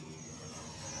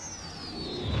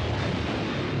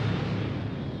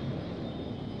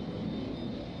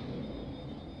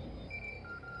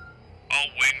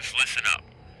Wings, listen up.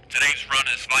 Today's run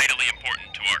is vitally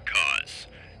important to our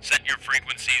cause. Set your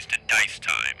frequencies to Dice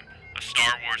Time, a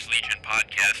Star Wars Legion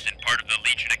podcast and part of the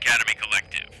Legion Academy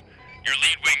Collective. Your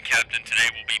lead wing captain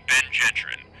today will be Ben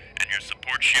Jetron, and your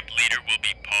support ship leader will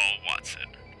be Paul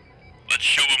Watson. Let's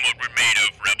show them what we're made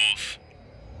of, rebels.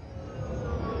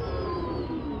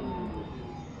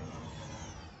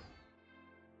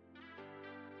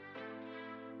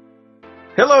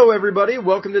 Hello, everybody.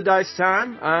 Welcome to Dice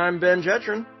Time. I'm Ben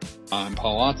Jetron. I'm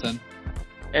Paul Watson.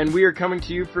 And we are coming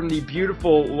to you from the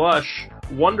beautiful, lush,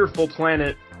 wonderful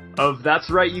planet of, that's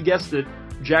right, you guessed it,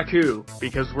 Jakku,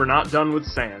 because we're not done with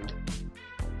sand.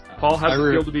 Paul, how's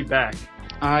it feel to be back?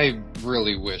 I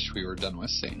really wish we were done with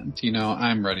sand. You know,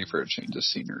 I'm ready for a change of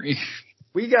scenery.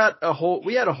 We had a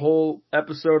whole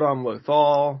episode on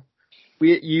Lothal.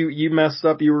 You messed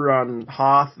up. You were on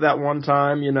Hoth that one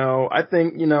time. You know, I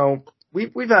think, you know,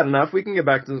 we've had enough. We can get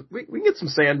back to, we can get some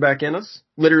sand back in us.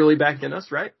 Literally back in us,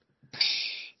 right?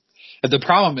 The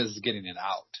problem is getting it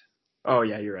out. Oh,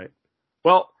 yeah, you're right.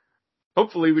 Well,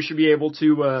 hopefully we should be able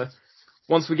to,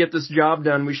 once we get this job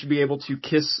done, we should be able to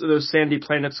kiss those sandy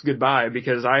planets goodbye,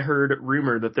 because I heard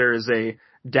rumor that there is a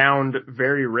downed,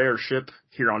 very rare ship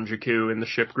here on Jakku in the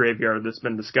ship graveyard that's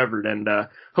been discovered, and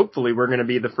hopefully we're going to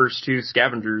be the first two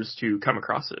scavengers to come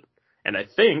across it. And I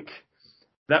think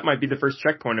that might be the first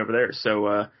checkpoint over there.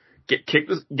 So get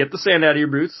the sand out of your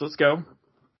boots. Let's go.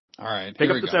 All right,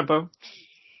 pick up the tempo.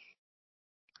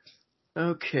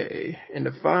 Okay, and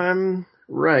if I'm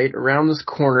right, around this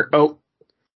corner. Oh,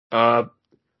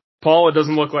 Paul, it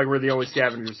doesn't look like we're the only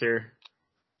scavengers here.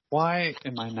 Why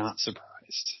am I not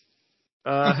surprised?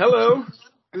 Hello.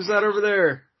 Who's that over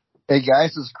there? Hey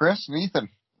guys, it's Chris and Ethan.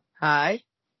 Hi.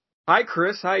 Hi,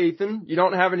 Chris. Hi, Ethan. You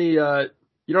don't have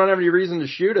any reason to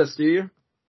shoot us, do you?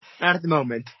 Not at the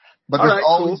moment. But there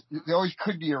always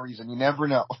could be a reason. You never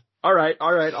know. All right.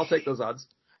 I'll take those odds.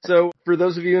 So, for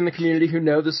those of you in the community who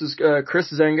know, this is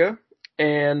Chris Zenga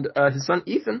and his son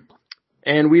Ethan,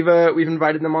 and we've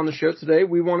invited them on the show today.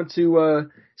 We wanted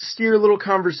to steer a little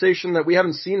conversation that we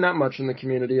haven't seen that much in the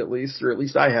community, at least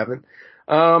I haven't,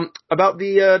 about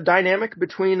the dynamic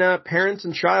between parents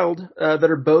and child that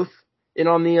are both in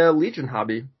on the Legion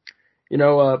hobby. You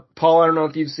know, Paul, I don't know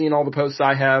if you've seen all the posts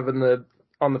I have on the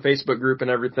Facebook group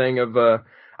and everything of,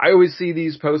 I always see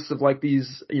these posts of like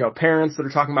these, you know, parents that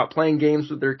are talking about playing games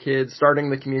with their kids,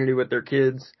 starting the community with their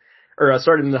kids, or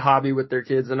starting the hobby with their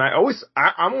kids. And I'm always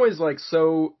like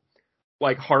so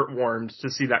like heartwarmed to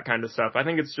see that kind of stuff. I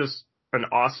think it's just an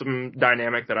awesome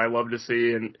dynamic that I love to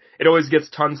see, and it always gets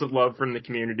tons of love from the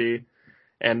community.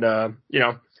 And, you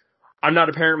know, I'm not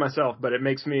a parent myself, but it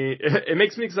makes me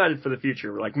excited for the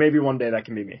future. Like maybe one day that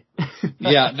can be me.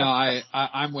 Yeah, no,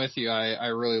 I'm with you. I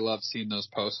really love seeing those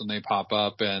posts when they pop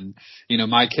up, and you know,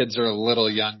 my kids are a little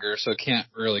younger, so can't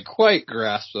really quite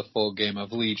grasp the full game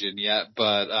of Legion yet,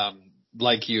 but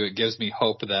like you, it gives me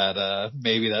hope that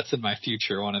maybe that's in my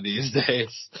future one of these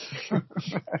days.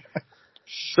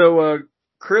 So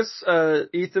Chris,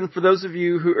 Ethan, for those of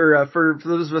you who, or for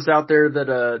those of us out there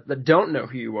that don't know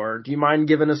who you are, do you mind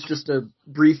giving us just a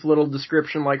brief little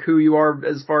description, like who you are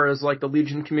as far as like the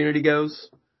Legion community goes?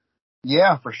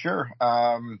 Yeah, for sure.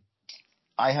 I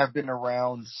have been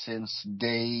around since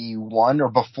day one, or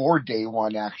before day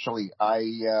one, actually.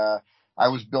 I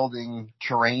was building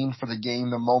terrain for the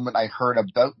game the moment I heard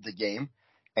about the game,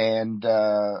 and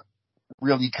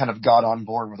really kind of got on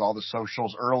board with all the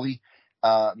socials early.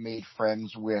 Made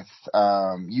friends with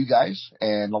you guys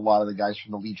and a lot of the guys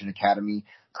from the Legion Academy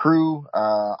crew.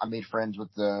 I made friends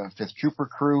with the 5th Trooper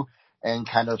crew and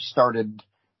kind of started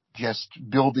just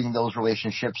building those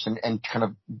relationships and kind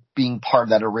of being part of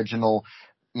that original,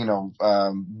 you know,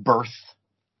 birth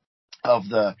of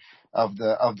the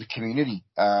community.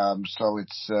 So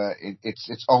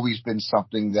it's always been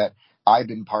something that I've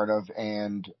been part of,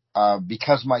 and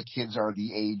because my kids are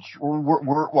the age,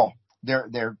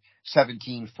 they're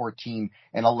 17, 14,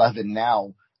 and 11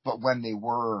 now, but when they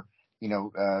were, you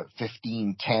know,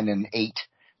 15, 10, and 8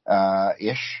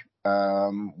 ish,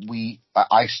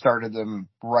 I started them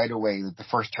right away. The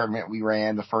first tournament we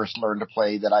ran, the first learn to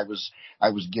play that I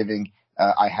was giving,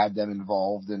 I had them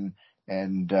involved, and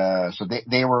so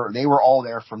they were all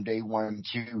there from day one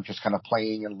too, just kind of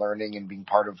playing and learning and being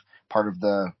part of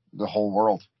the whole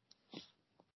world.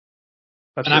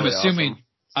 That's and really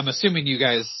I'm assuming you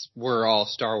guys were all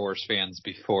Star Wars fans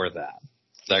before that.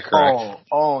 Is that correct?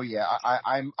 Oh yeah.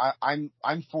 I'm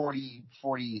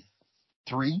 43,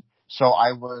 so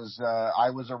I was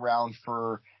around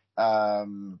for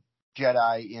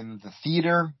Jedi in the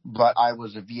theater, but I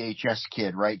was a VHS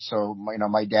kid, right? So,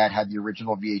 my dad had the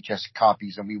original VHS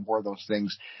copies and we wore those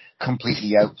things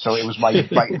completely out. So it was my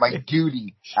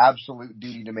duty, absolute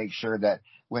duty to make sure that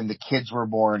when the kids were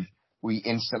born, we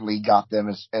instantly got them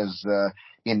as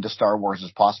into Star Wars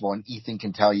as possible. And Ethan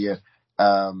can tell you,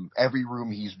 every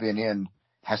room he's been in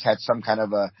has had some kind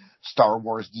of a Star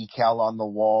Wars decal on the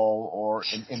wall, or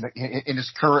in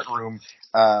his current room,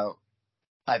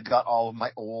 I've got all of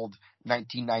my old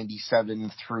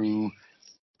 1997 through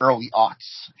early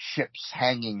aughts ships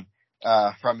hanging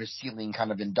from his ceiling,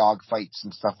 kind of in dog fights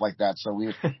and stuff like that. So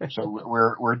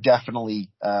we're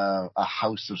definitely a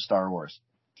house of Star Wars.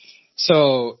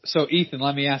 So Ethan,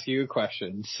 let me ask you a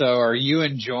question. So are you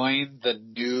enjoying the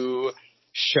new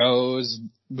shows,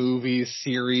 movies,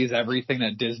 series, everything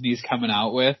that Disney's coming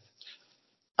out with?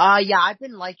 Yeah, I've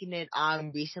been liking it,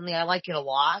 recently. I like it a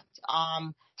lot.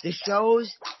 The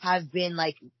shows have been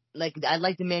like I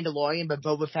like The Mandalorian, but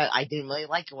Boba Fett I didn't really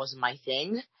like. It wasn't my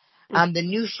thing. The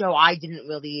new show I didn't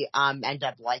really, end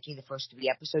up liking the first 3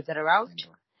 episodes that are out.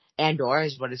 Andor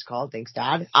is what it's called. Thanks,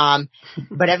 Dad.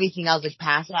 But everything else, like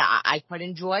past that, I quite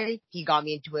enjoy. He got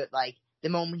me into it, like, the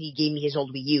moment he gave me his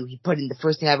old Wii U, he put in the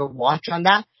first thing I ever watched on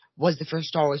that was the first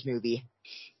Star Wars movie.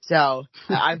 So,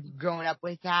 I've grown up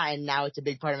with that, and now it's a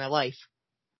big part of my life.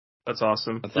 That's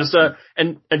awesome. That's Just awesome.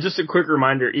 And just a quick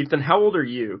reminder, Ethan, how old are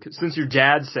you? 'Cause since your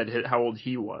dad said how old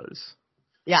he was.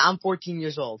 Yeah, I'm 14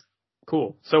 years old.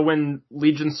 Cool. So when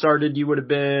Legion started, you would have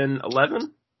been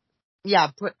 11?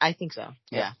 Yeah, I think so.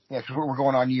 Yeah. Yeah, because we're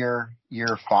going on year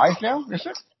 5 now, is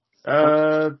it?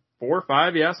 4 or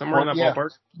 5, yeah, somewhere in that Yeah.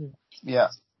 ballpark. Yeah.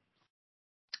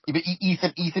 But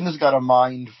Ethan has got a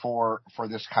mind for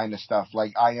this kind of stuff.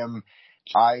 Like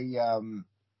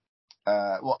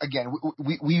well, again,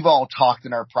 we've all talked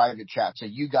in our private chat, so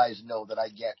you guys know that I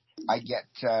get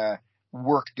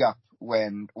worked up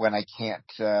when I can't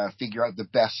figure out the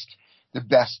best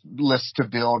list to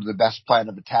build, the best plan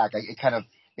of attack.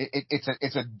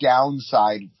 It's a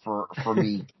downside for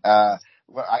me. I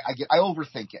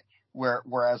overthink it.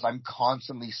 Whereas I'm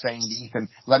constantly saying to Ethan,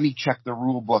 let me check the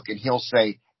rule book, and he'll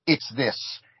say, it's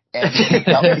this. And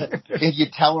if you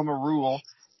tell him a rule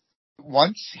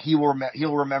once,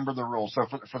 he'll remember the rule. So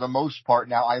for the most part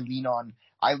now, I lean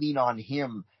on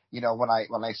him. When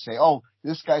I say, oh,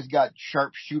 this guy's got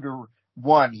sharpshooter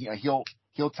 1,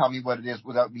 he'll tell me what it is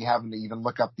without me having to even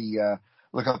look up the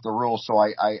rules. So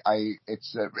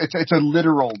it's a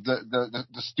literal the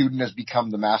student has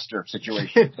become the master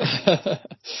situation.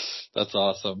 That's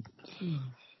awesome.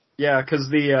 Yeah,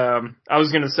 because I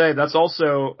was going to say, that's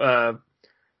also,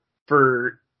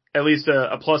 for at least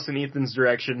a plus in Ethan's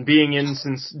direction, being in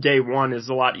since day 1 is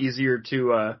a lot easier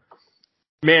to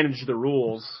manage the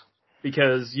rules,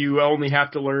 because you only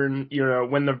have to learn,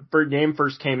 when the game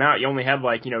first came out, you only had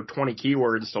 20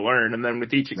 keywords to learn, and then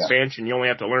with each expansion, you only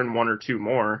have to learn 1 or 2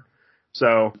 more.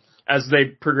 So as they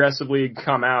progressively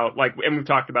come out, and we've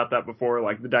talked about that before,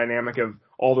 the dynamic of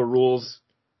all the rules,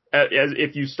 as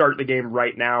if you start the game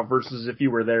right now versus if you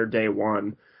were there day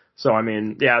 1. So I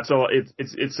mean, yeah,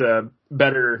 it's a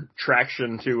better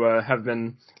traction to have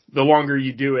been. The longer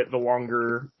you do it, the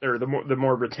longer, or the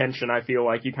more retention I feel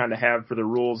like you kind of have for the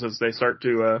rules as they start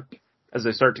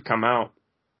to come out.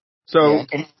 So,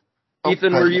 Yeah,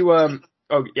 Ethan, were you?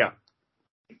 Oh yeah.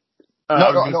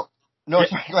 No.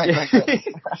 Sorry, go ahead.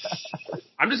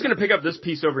 I'm just gonna pick up this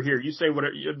piece over here. You say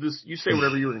whatever you say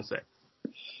whatever you were gonna say.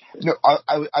 No,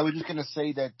 I was just going to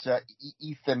say that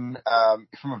Ethan,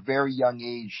 from a very young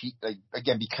age, he,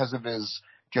 again, because of his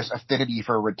just affinity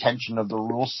for retention of the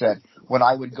rule set, when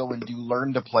I would go and do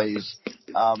learn to plays,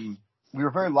 we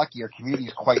were very lucky. Our community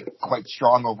is quite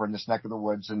strong over in this neck of the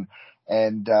woods,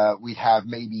 and we'd have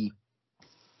maybe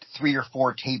 3 or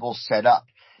 4 tables set up,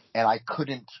 and I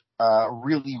couldn't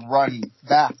really run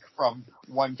back from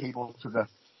one table to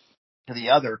the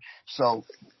other. So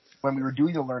when we were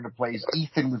doing the learn to plays,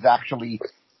 Ethan was actually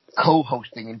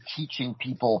co-hosting and teaching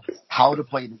people how to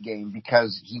play the game,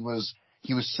 because he was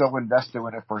so invested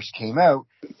when it first came out.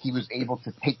 He was able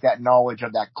to take that knowledge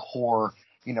of that core,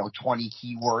 20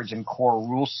 keywords and core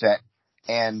rule set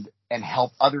and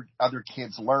help other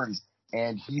kids learn.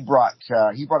 And he brought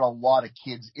a lot of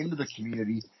kids into the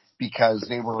community because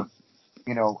they were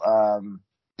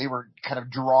kind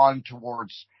of drawn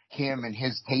towards him and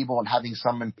his table and having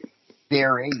someone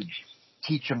their age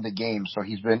teach them the game. So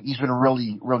he's been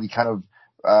really, really kind of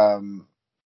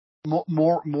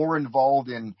more involved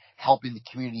in helping the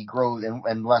community grow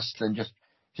and less than just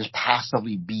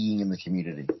passively being in the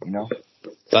community.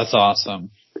 That's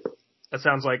awesome. That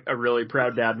sounds like a really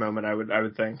proud dad moment. I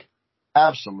would think.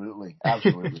 Absolutely.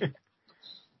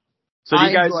 So do you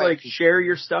I guys enjoy like it. share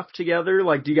your stuff together?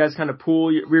 Like, do you guys kind of pool?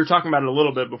 We were talking about it a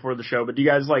little bit before the show, but do you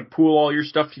guys like pool all your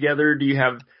stuff together? Do you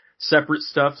have separate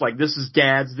stuff? Like, this is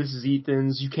Dad's, this is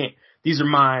Ethan's. You can't. These are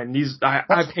mine.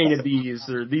 I painted these,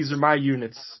 or these are my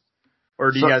units.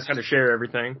 Or do you guys kind of share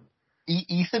everything?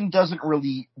 Ethan doesn't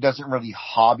really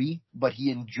hobby, but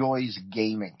he enjoys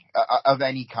gaming of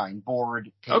any kind,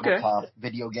 board, tabletop,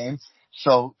 video games.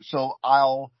 So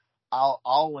I'll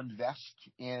invest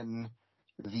in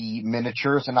the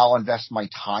miniatures, and I'll invest my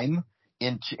time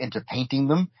into painting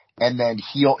them, and then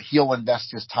he'll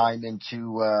invest his time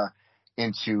into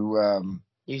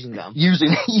Using them.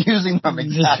 using them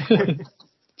exactly.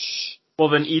 Well,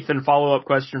 then, Ethan, follow-up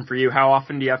question for you. How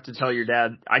often do you have to tell your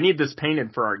dad, I need this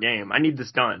painted for our game. I need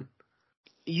this done?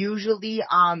 Usually,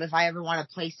 if I ever want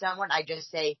to play someone, I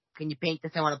just say, can you paint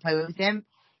this? I want to play with him.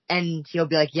 And he'll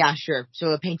be like, yeah, sure. So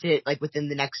he'll paint it like within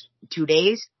the next 2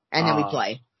 days, and then we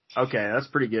play. Okay, that's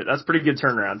pretty good. That's pretty good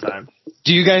turnaround time.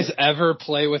 Do you guys ever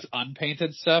play with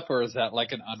unpainted stuff, or is that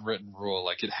like an unwritten rule,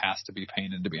 like it has to be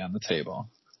painted to be on the table?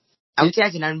 I would say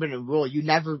that's an unwritten rule. You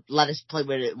never let us play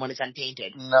with it when it's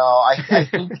unpainted. No, I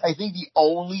think the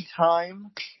only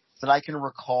time that I can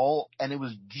recall, and it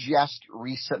was just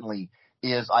recently,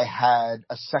 is I had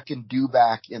a second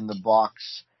dewback in the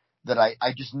box that I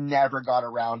just never got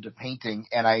around to painting,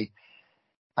 and I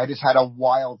just had a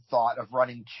wild thought of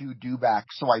running 2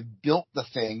 dewbacks. So I built the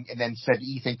thing and then said to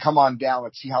Ethan, come on down,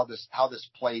 let's see how this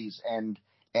plays. And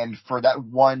for that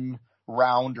one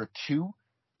round or two,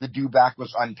 the dewback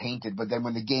was unpainted. But then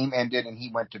when the game ended and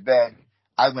he went to bed,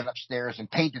 I went upstairs and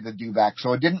painted the dewback.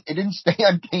 So it didn't stay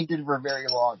unpainted for very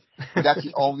long. But that's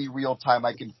the only real time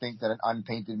I can think that an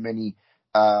unpainted mini,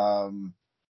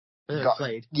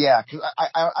 played. Yeah, cause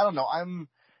I don't know. I'm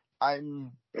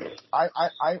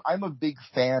a big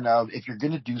fan of, if you're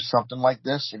going to do something like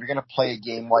this, if you're going to play a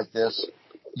game like this,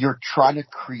 you're trying to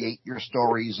create your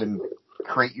stories and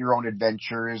create your own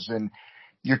adventures, and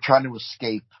you're trying to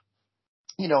escape,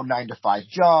 9-to-5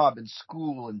 job and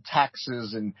school and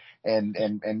taxes and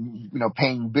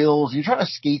paying bills. You're trying to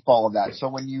escape all of that. So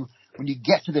when you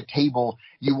get to the table,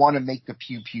 you want to make the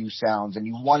pew pew sounds, and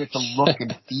you want it to look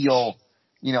and feel,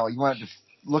 you want it to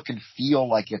look and feel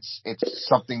like it's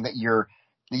something that you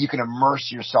can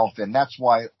immerse yourself in. That's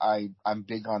why I'm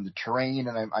big on the terrain,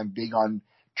 and I'm big on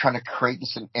trying to create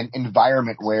this an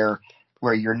environment where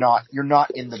you're not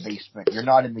in the basement, you're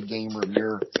not in the game room,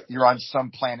 you're on some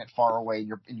planet far away,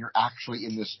 and you're actually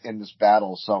in this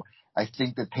battle. So I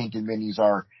think that painted minis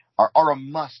are a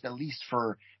must, at least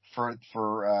for so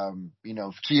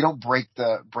you don't break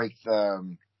the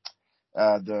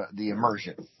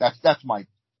immersion. That's my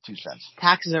 2 cents.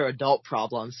 Taxes are adult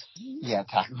problems. Yeah,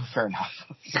 fair enough.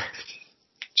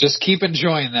 Just keep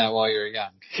enjoying that while you're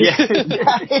young. Yeah,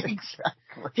 exactly.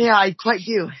 Yeah, I quite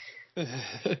do.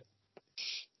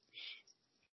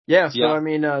 Yeah, so I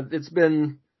mean, it's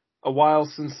been a while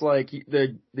since like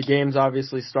the games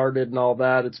obviously started and all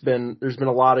that. There's been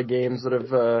a lot of games that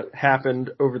have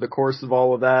happened over the course of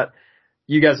all of that.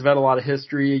 You guys have had a lot of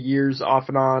history, years off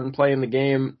and on playing the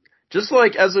game. Just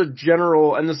like as a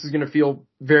general, and this is going to feel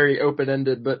very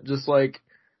open-ended, but just like,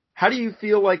 how do you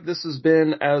feel like this has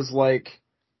been as like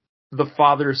the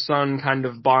father-son kind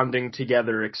of bonding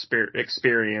together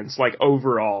experience, like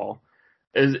overall?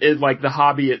 Is it like the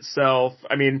hobby itself?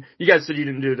 I mean, you guys said you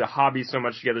didn't do the hobby so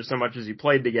much together so much as you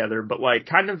played together, but like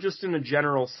kind of just in a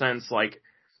general sense, like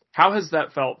how has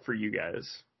that felt for you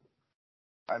guys?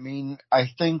 I mean, I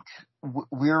think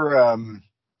we're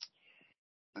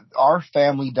our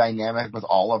family dynamic with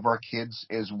all of our kids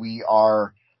is we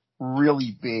are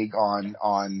really big on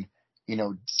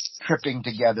tripping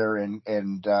together, and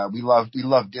we love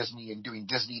Disney and doing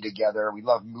Disney together. We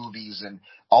love movies, and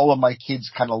all of my kids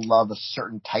kind of love a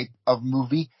certain type of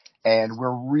movie, and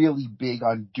we're really big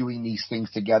on doing these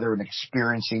things together and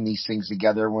experiencing these things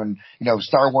together. When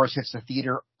Star Wars hits the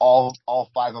theater, all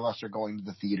 5 of us are going to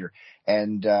the theater,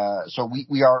 and so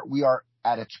we are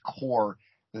at its core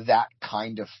that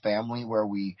kind of family where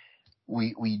we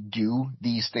do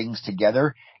these things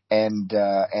together. And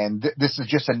this is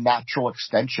just a natural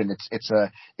extension. It's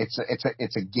a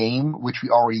game which we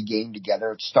already game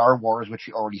together. It's Star Wars, which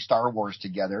we already Star Wars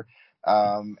together.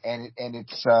 And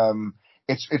it's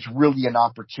really an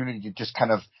opportunity to just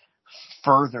kind of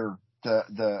further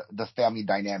the family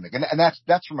dynamic. And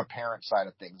that's from a parent side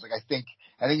of things. Like I think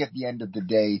at the end of the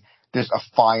day, there's a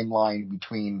fine line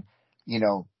between,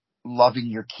 loving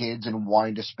your kids and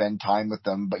wanting to spend time with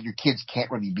them, but your kids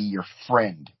can't really be your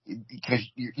friend because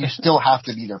you still have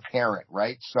to be their parent,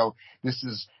 right? So this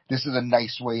is a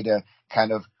nice way to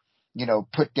kind of,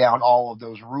 put down all of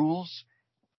those rules,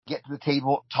 get to the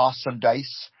table, toss some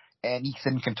dice, and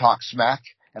Ethan can talk smack,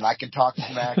 and I can talk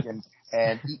smack,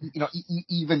 and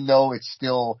even though it's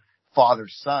still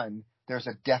father-son, there's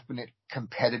a definite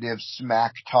competitive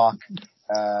smack talk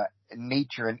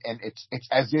nature, and it's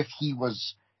as if he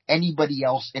was anybody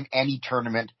else in any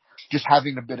tournament, just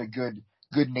having a bit of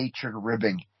good-natured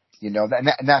ribbing.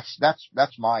 And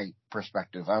that's my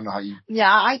perspective. I don't know how you.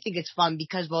 Yeah, I think it's fun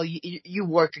because, well, you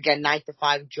work again, 9 to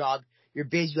 5 job. You're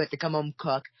busy. You have to come home,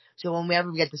 cook. So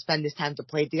whenever we get to spend this time to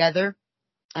play together,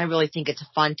 I really think it's a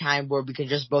fun time where we can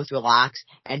just both relax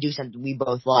and do something we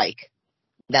both like.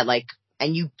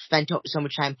 And you spend so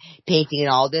much time painting and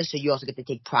all this, so you also get to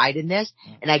take pride in this.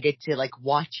 And I get to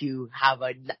watch you have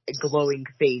a glowing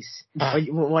face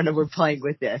when we're playing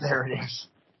with this. There it is.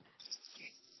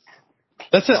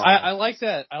 That's it. I like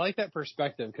that. I like that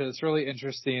perspective because it's really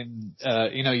interesting.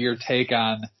 Your take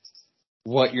on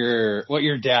what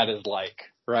your dad is like,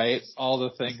 right? All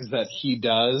the things that he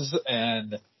does,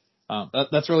 and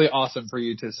that's really awesome for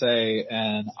you to say.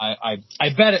 And I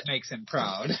bet it makes him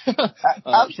proud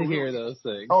to hear those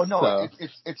things. Oh no, so.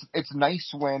 It's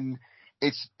nice when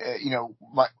it's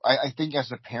I think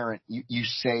as a parent you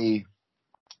say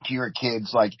to your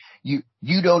kids, like, you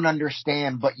don't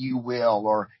understand, but you will,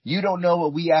 or you don't know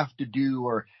what we have to do,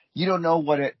 or you don't know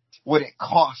what it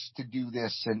costs to do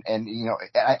this. And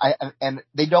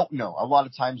they don't know. A lot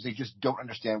of times they just don't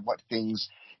understand what things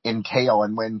entail.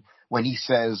 And when he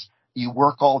says you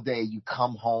work all day, you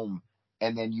come home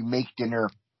and then you make dinner.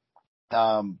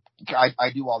 I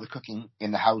do all the cooking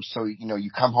in the house. So, you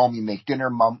come home, you make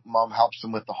dinner. Mom helps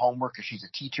them with the homework because she's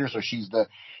a teacher. So she's the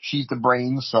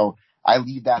brains. So I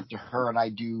leave that to her, and I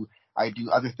do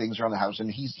other things around the house, and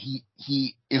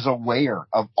he is aware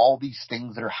of all these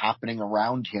things that are happening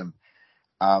around him.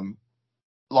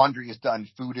 Laundry is done,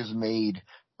 food is made,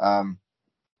 the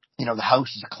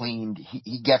house is cleaned.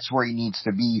 He gets where he needs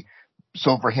to be.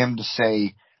 So for him to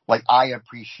say, I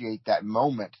appreciate that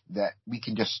moment that we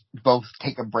can just both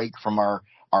take a break from our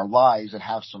lives and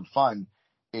have some fun.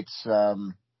 It's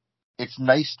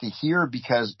nice to hear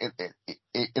because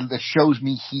it shows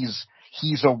me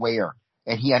he's aware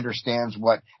and he understands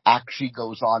what actually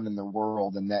goes on in the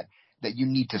world, and that you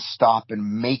need to stop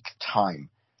and make time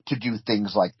to do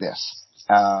things like this.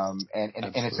 And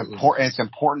it's important. It's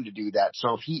important to do that.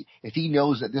 So if he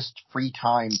knows that this free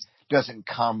time doesn't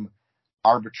come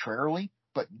arbitrarily,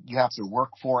 but you have to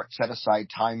work for it, set aside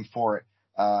time for it,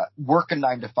 work a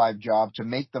 9 to 5 job to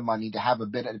make the money, to have a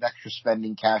bit of extra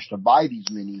spending cash to buy these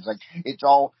minis. It's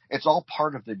all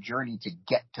part of the journey to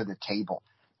get to the table.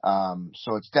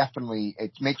 So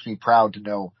it makes me proud to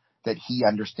know that he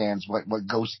understands what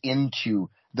goes into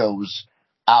those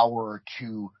hour or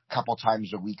two, couple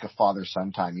times a week of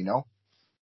father-son time,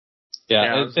 Yeah,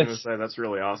 I was going to say, that's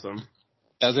really awesome.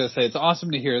 I was going to say, it's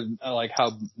awesome to hear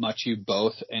how much you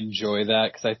both enjoy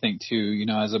that, because I think too,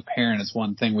 as a parent, it's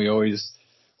one thing we're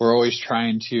always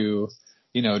trying to,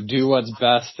 do what's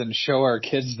best and show our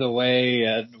kids the way,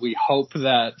 and we hope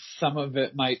that some of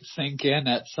it might sink in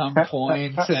at some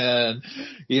point. And,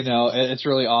 it's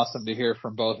really awesome to hear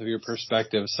from both of your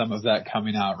perspectives, some of that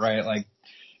coming out, right?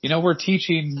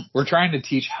 We're trying to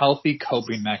teach healthy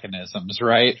coping mechanisms,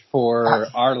 right, for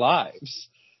our lives.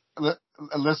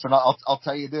 Listen, I'll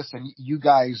tell you this, and you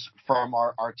guys from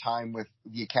our time with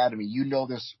the Academy,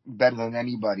 this better than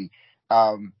anybody.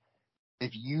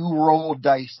 If you roll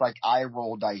dice like I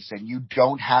roll dice and you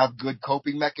don't have good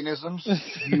coping mechanisms,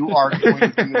 you are going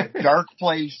to be in a dark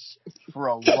place for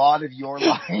a lot of your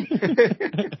life.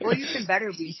 Well, you've been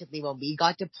better recently when we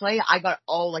got to play. I got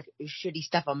all shitty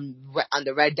stuff on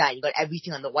the red die. You got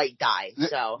everything on the white die.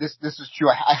 So this is true.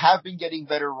 I have been getting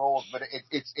better rolls, but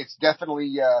it's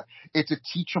definitely it's a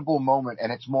teachable moment,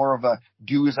 and it's more of a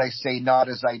do as I say, not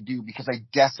as I do, because I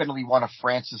definitely want to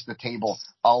Francis the table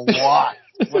a lot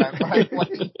when I'm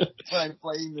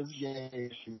playing this game.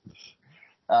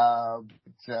 I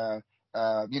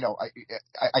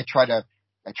try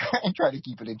to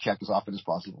keep it in check as often as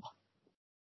possible.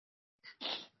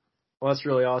 Well, that's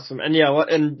really awesome. And yeah,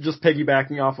 and just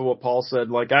piggybacking off of what Paul said,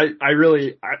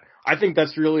 I think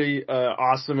that's really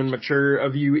awesome and mature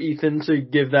of you, Ethan, to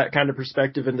give that kind of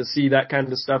perspective and to see that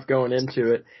kind of stuff going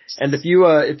into it. And if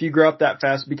you grow up that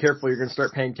fast, be careful, you're going to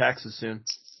start paying taxes soon.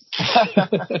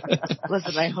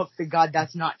 Listen, I hope to God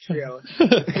that's not true.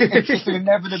 It's just an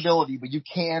inevitability, but you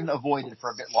can avoid it for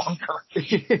a bit longer.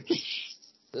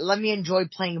 Let me enjoy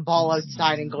playing ball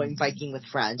outside and going biking with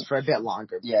friends for a bit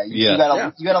longer. Yeah, you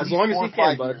got as long as you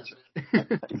can, bud.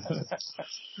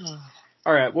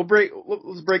 All right,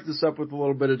 let's break this up with a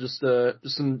little bit of just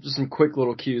some quick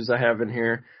little cues I have in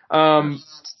here.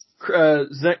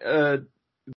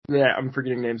 Yeah, I'm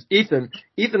forgetting names. Ethan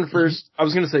first. I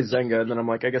was gonna say Zenga, and then I'm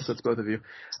like, I guess that's both of you.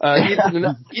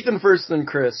 Ethan first, then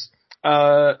Chris.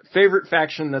 Favorite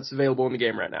faction that's available in the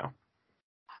game right now?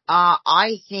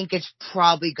 I think it's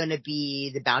probably gonna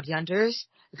be the bounty hunters,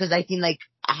 because I think like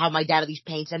how my dad at least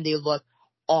paints them, they look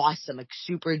awesome, like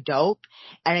super dope.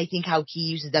 And I think how he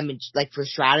uses them in, like for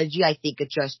strategy, I think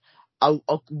it's just a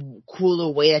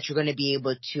cooler way that you're gonna be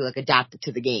able to like adapt it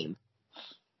to the game.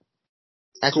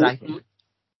 That's Cool. what I think.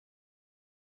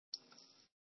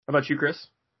 How about you, Chris?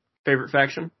 Favorite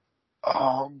faction?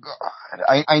 Oh God,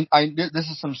 this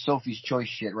is some Sophie's Choice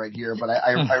shit right here, but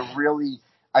I really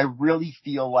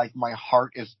feel like my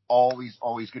heart is always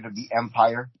going to be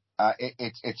Empire.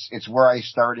 It's where I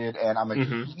started, and I'm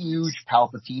a huge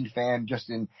Palpatine fan, just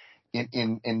in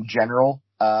general.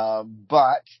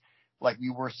 But like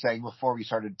we were saying before we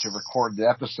started to record the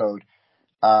episode,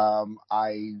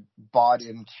 I bought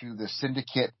into the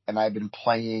Syndicate, and I've been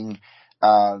playing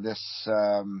this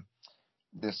kind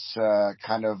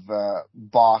of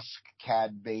Bosk,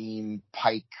 Cad Bane,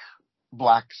 Pike,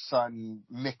 Black Sun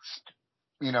mixed,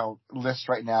 list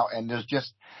right now, and there's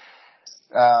just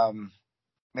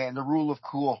man, the Rule of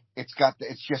Cool. It's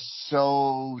just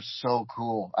so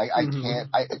cool.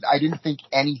 I didn't think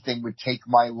anything would take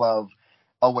my love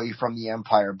away from the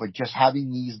Empire, but just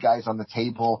having these guys on the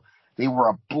table, they were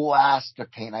a blast to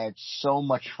paint. I had so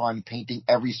much fun painting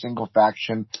every single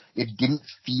faction. It didn't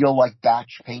feel like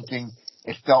batch painting.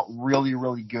 It felt really,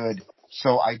 really good.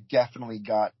 So I definitely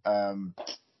got, I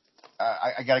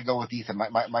gotta go with Ethan.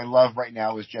 My love right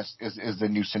now is the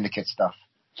new Syndicate stuff.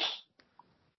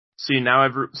 See,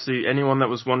 anyone that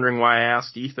was wondering why I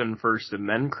asked Ethan first and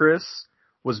then Chris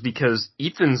was because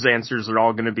Ethan's answers are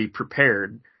all going to be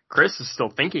prepared. Chris is still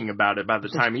thinking about it by the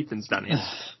time Ethan's done his.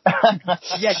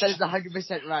 Yes, that is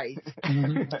 100% right.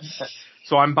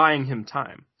 So I'm buying him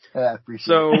time. Yeah, I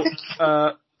appreciate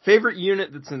it. Favorite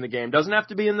unit that's in the game. Doesn't have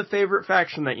to be in the favorite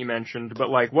faction that you mentioned, but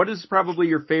like, what is probably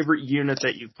your favorite unit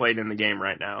that you've played in the game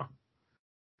right now?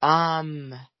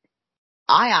 I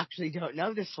actually don't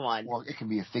know this one. Well, it can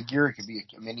be a figure, it could be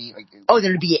a mini. Then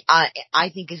it'd be, I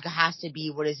think it has to be,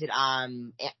 what is it,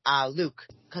 Luke.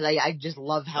 Cause I just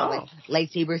love how, like,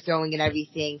 lightsaber throwing and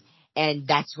everything, and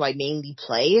that's who I mainly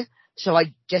play. So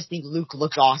I just think Luke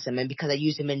looks awesome, and because I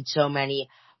use him in so many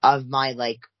of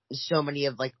when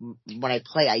I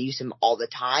play, I use him all the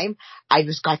time. I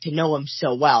just got to know him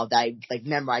so well that I, like,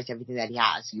 memorized everything that he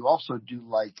has. You also do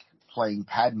like playing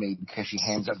Padme because she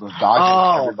hands out those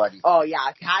dodges to everybody. Oh yeah,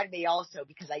 Padme also,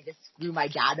 because I just screw my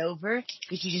dad over,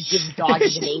 because she just gives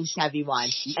dodges and aims to everyone,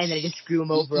 and then I just screw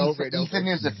him over and over. Ethan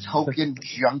is a token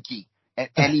junkie. And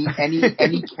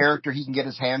any character he can get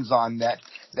his hands on that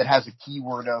has a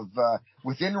keyword of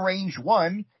within range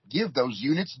 1, give those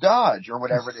units dodge or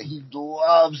whatever. He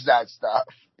loves that stuff.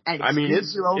 And I mean,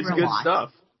 it's good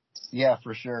stuff. Yeah,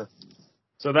 for sure.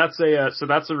 So that's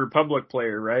a Republic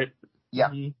player, right? Yeah,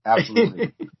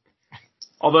 absolutely.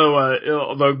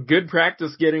 Although good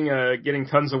practice getting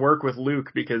tons of work with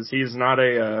Luke, because he's not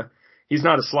a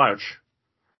slouch.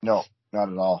 No,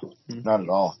 not at all. Not at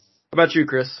all. How about you,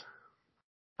 Chris?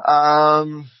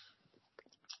 Man,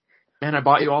 I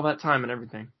bought you all that time and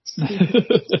everything.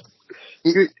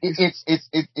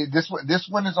 This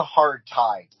one is a hard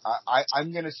tie.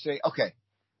 I'm gonna say, okay,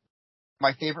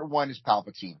 my favorite one is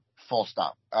Palpatine. Full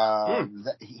stop.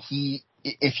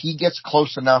 If he gets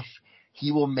close enough,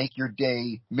 he will make your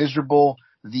day miserable.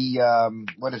 The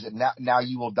what is it? Now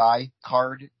you will die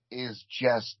card is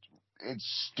just, it's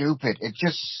stupid. It's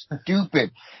just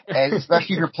stupid. And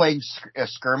especially if you're playing a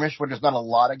skirmish when there's not a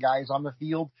lot of guys on the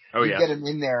field. You get him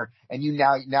in there, and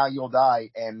now you'll die,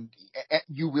 and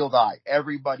you will die.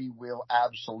 Everybody will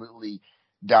absolutely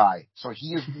die. So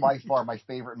he is by far my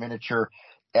favorite miniature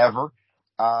ever.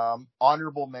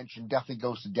 Honorable mention definitely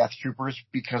goes to Death Troopers,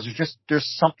 because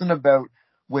there's something about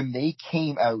when they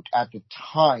came out at the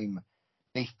time,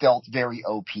 they felt very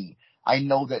OP. I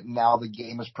know that now the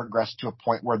game has progressed to a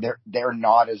point where they're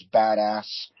not as badass.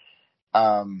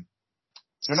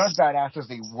 They're not as badass as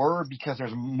they were, because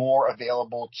there's more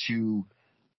available to,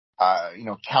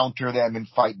 counter them and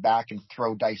fight back and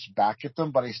throw dice back at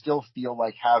them. But I still feel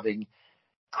like having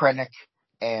Krennic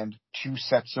and 2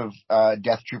 sets of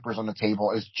Death Troopers on the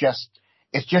table is just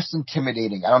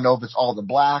intimidating. I don't know if it's all the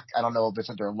black. I don't know if it's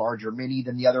that they're larger mini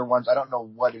than the other ones. I don't know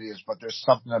what it is, but there's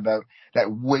something about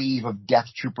that wave of Death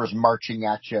Troopers marching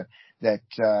at you that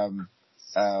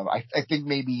I think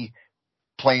maybe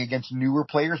playing against newer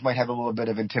players might have a little bit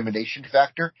of intimidation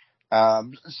factor.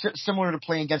 Similar to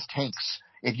playing against tanks.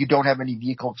 If you don't have any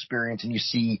vehicle experience and you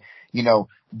see,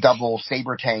 double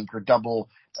saber tank or double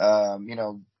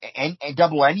and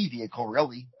double any vehicle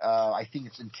really. I think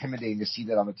it's intimidating to see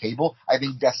that on the table. I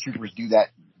think Death Troopers do that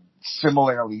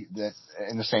similarly, that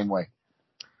in the same way.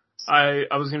 I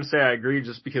was going to say I agree,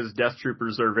 just because Death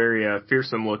Troopers are very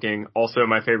fearsome looking. Also,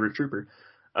 my favorite trooper,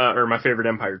 or my favorite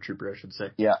Empire trooper, I should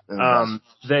say. Yeah.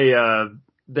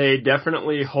 They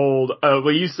definitely hold.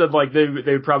 Well, you said like they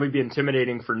would probably be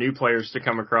intimidating for new players to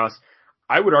come across.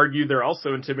 I would argue they're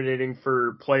also intimidating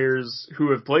for players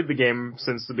who have played the game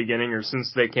since the beginning or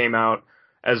since they came out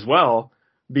as well,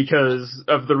 because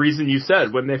of the reason you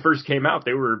said. When they first came out,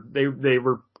 they were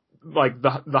like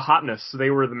the hotness. They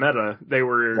were the meta. They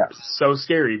were so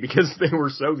scary because they were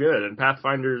so good, and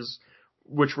Pathfinders,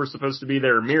 which were supposed to be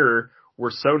their mirror,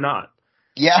 were so not.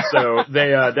 Yeah. So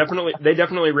they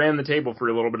definitely ran the table for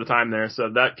a little bit of time there.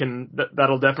 So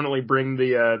that'll definitely bring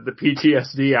the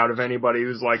PTSD out of anybody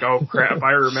who's like, oh crap,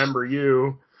 I remember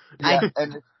you. Yeah,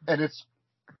 and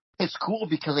it's cool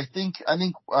because I think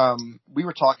we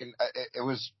were talking. It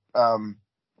was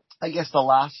I guess the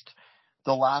last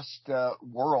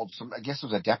world. I guess it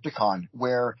was Adepticon,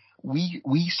 where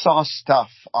we saw stuff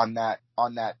on that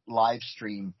live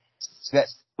stream that,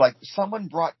 like, someone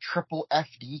brought triple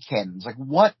FD cannons. Like,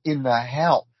 what in the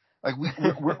hell? Like,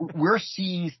 we're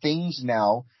seeing things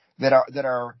now that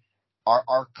are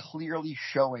clearly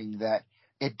showing that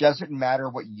it doesn't matter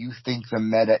what you think the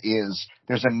meta is.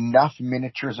 There's enough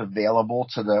miniatures available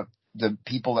to the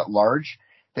people at large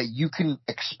that you can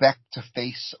expect to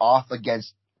face off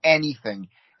against anything.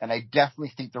 And I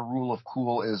definitely think the rule of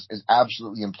cool is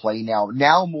absolutely in play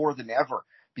now more than ever,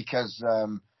 because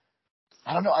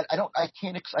I don't know. I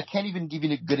can't even give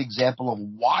you a good example of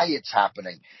why it's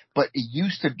happening. But it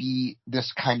used to be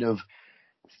this kind of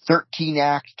 13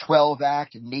 act, 12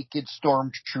 act, naked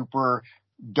stormtrooper,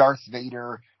 Darth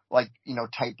Vader,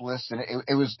 type list, and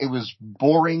it was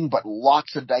boring, but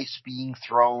lots of dice being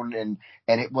thrown, and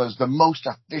it was the most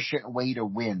efficient way to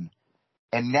win.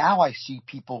 And now I see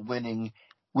people winning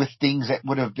with things that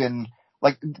would have been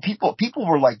like people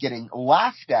were like getting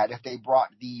laughed at if they brought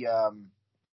the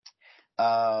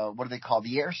what do they call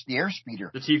the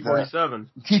airspeeder? The T-47.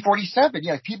 T-47.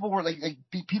 Yeah, people were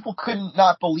people couldn't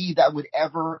not believe that would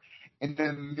ever in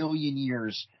a million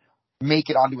years make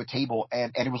it onto a table,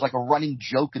 and it was like a running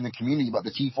joke in the community about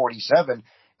the T-47.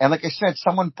 And like I said,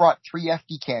 someone brought 3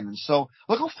 FD cannons. So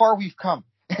look how far we've come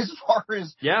as far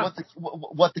as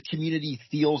what the community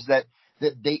feels that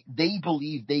they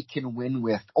believe they can win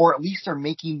with, or at least are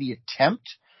making the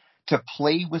attempt to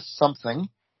play with something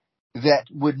that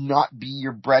would not be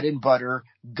your bread and butter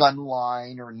gun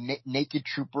line or naked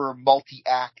trooper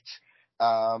multi-act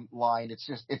line. It's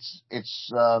just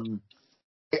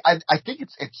I think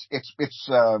it's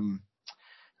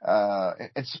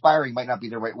inspiring might not be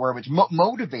the right word, but it's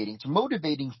motivating. It's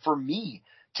motivating for me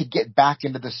to get back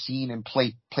into the scene and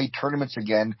play tournaments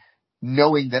again,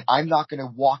 knowing that I'm not going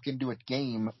to walk into a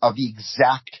game of the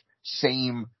exact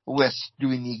same list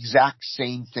doing the exact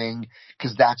same thing,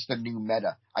 because that's the new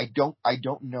meta. I don't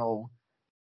know.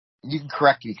 You can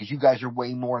correct me, because you guys are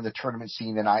way more in the tournament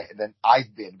scene than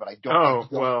I've been, but I don't.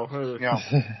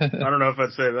 I don't know if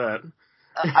I'd say that.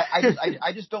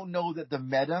 I just don't know that the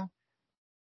meta.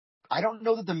 I don't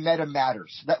know that the meta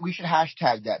matters. That we should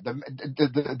hashtag that.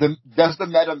 Does the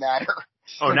meta matter?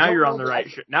 Oh, now you're on the right.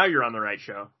 Now you're on the right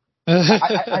show.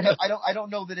 I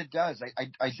don't know that it does.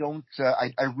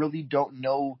 I really don't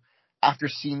know. After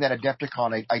seeing that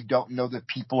Adepticon, I don't know that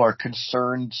people are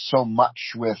concerned so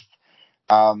much with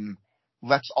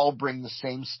let's all bring the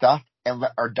same stuff and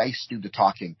let our dice do the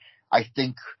talking. I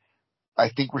think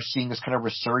we're seeing this kind of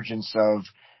resurgence of,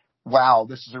 wow,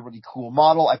 this is a really cool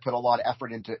model. I put a lot of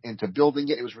effort into building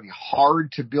it. It was really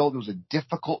hard to build. It was a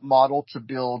difficult model to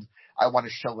build. I want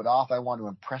to show it off. I want to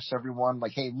impress everyone.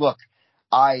 Like, hey, look,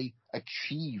 I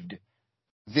achieved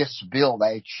this build.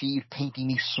 I achieved painting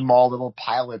these small little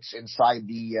pilots inside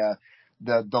the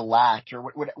latch,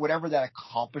 or whatever that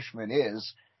accomplishment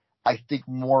is. I think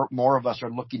more of us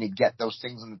are looking to get those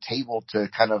things on the table to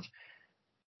kind of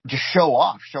just show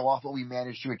off what we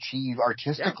managed to achieve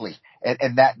artistically. Yeah.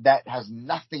 And that has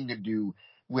nothing to do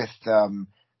with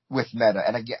meta.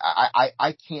 And again,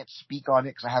 I can't speak on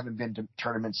it because I haven't been to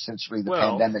tournaments since really the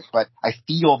pandemic, but I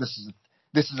feel this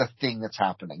is a thing that's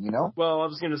happening, you know? Well, I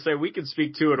was going to say we could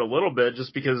speak to it a little bit,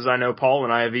 just because I know Paul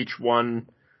and I have each won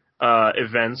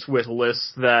events with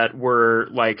lists that were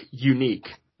like unique.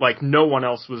 Like no one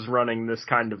else was running this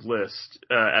kind of list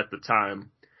at the time.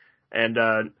 And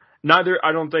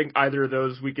I don't think either of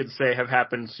those we could say have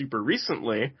happened super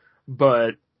recently,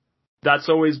 but that's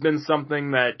always been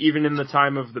something that even in the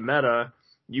time of the meta,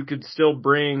 you could still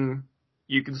bring,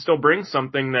 you can still bring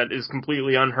something that is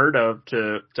completely unheard of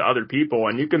to other people,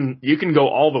 and you can go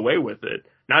all the way with it.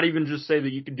 Not even just say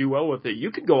that you can do well with it.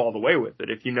 You could go all the way with it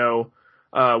if you know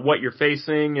what you're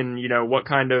facing and you know what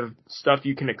kind of stuff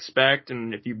you can expect,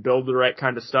 and if you build the right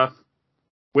kind of stuff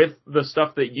with the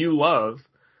stuff that you love,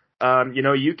 you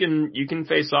know, you can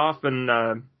face off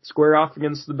and square off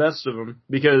against the best of them,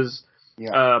 because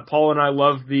Paul and I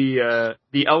love the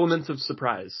elements of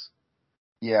surprise.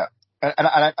 Yeah, and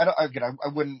I don't, again, I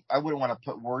wouldn't want to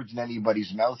put words in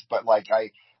anybody's mouth, but like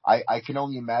I can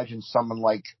only imagine someone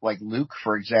like Luke,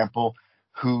 for example,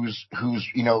 who's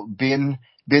you know been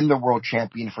the world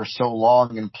champion for so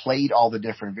long and played all the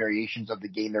different variations of the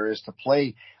game there is to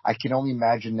play. I can only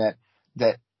imagine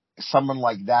that someone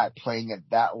like that playing at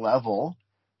that level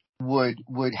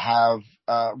would have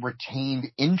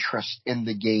retained interest in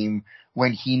the game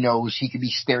when he knows he could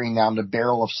be staring down the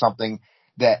barrel of something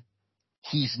that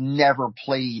he's never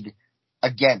played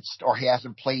against, or he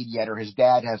hasn't played yet, or his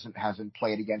dad hasn't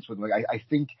played against with him. I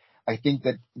think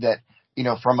that you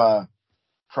know from a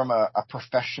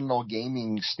professional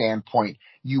gaming standpoint,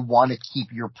 you want to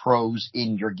keep your pros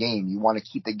in your game. You want to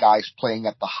keep the guys playing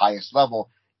at the highest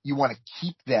level. You want to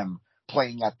keep them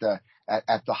playing at the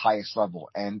highest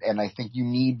level, and I think you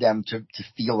need them to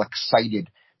feel excited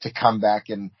to come back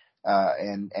and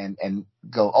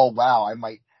go, oh wow, I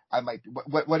might.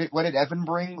 What did Evan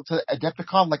bring to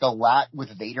Adepticon? Like a lat with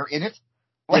Vader in it?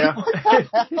 Like, Yeah.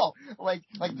 what the hell? Like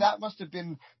that must have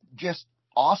been just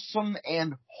awesome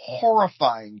and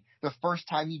horrifying the first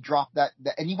time he dropped that,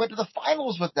 and he went to the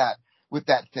finals with that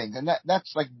thing. And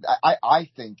that's like, I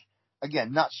think,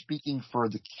 again, not speaking for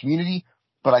the community,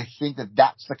 but I think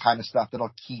that's the kind of stuff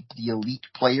that'll keep the elite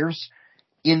players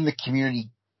in the community,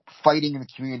 fighting in the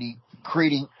community,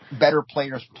 creating better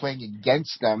players playing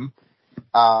against them.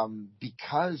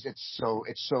 Because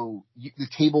the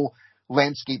table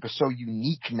landscape is so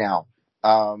unique now,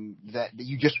 that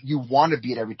you want to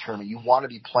be at every tournament. You want to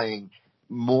be playing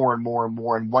more and more and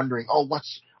more and wondering, oh,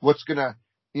 what's gonna,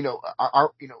 you know,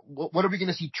 what are we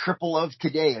gonna see triple of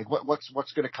today? Like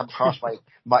what's gonna come across my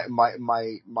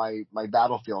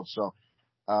battlefield? So,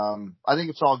 I think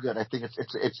it's all good. I think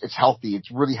it's healthy.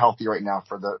 It's really healthy right now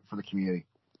for the community.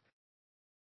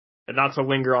 And not to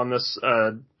linger on this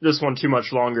one too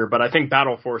much longer, but I think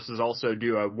Battle Forces also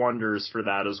do wonders for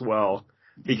that as well,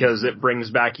 because it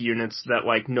brings back units that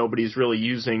like nobody's really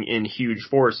using in huge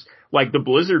force, like the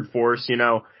Blizzard Force. You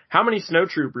know, how many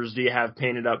snowtroopers do you have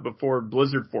painted up before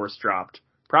Blizzard Force dropped?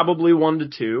 Probably 1 to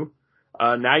 2.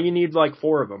 Now you need like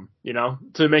 4 of them, you know,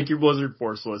 to make your Blizzard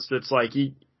Force list. It's like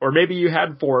or maybe you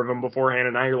had 4 of them beforehand,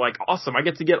 and now you're like, awesome, I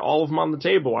get to get all of them on the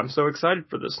table. I'm so excited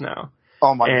for this now.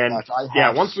 Oh my gosh!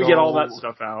 Once we get all that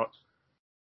stuff out,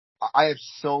 I have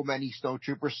so many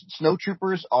snowtroopers.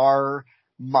 Snowtroopers are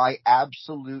my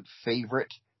absolute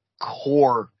favorite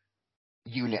core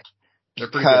unit,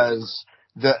 because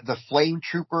the flame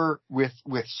trooper with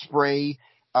spray,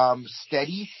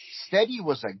 steady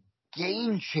was a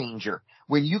game changer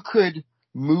when you could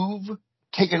move,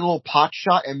 take a little pot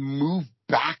shot and move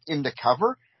back into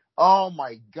cover. Oh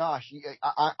my gosh!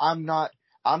 I'm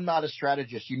not a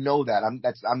strategist, you know that.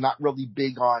 I'm not really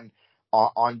big on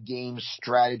game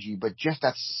strategy, but just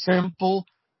that simple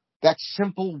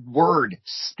word,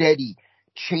 steady,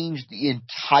 changed the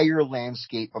entire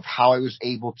landscape of how I was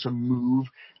able to move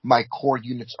my core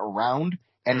units around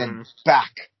and then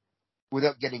back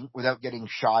without getting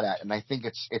shot at. And I think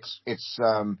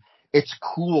it's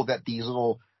cool that these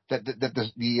little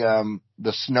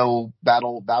the snow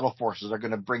battle forces are going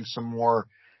to bring some more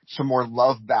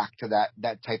love back to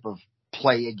that type of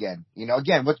play again. You know,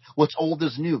 again, what's old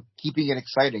is new, keeping it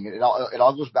exciting. It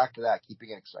all goes back to that,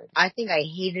 keeping it exciting. I think I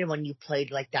hated when you played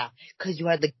like that, because you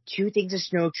had like 2 things of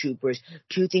snow troopers,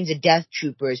 2 things of death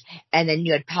troopers, and then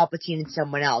you had Palpatine and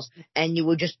someone else, and you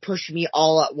would just push me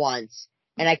all at once,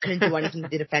 and I couldn't do anything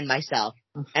to defend myself.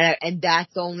 And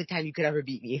that's the only time you could ever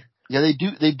beat me. Yeah,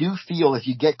 they do feel, if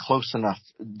you get close enough,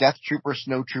 Death Troopers,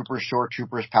 Snow Troopers, Shore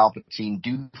Troopers, Palpatine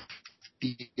do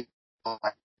feel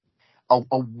like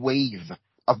a wave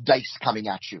of dice coming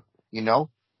at you, you know?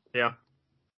 Yeah.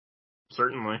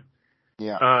 Certainly.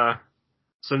 Yeah.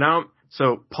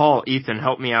 So Paul, Ethan,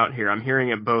 help me out here. I'm hearing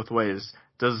it both ways.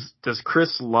 Does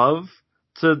Chris love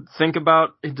to think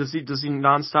about, does he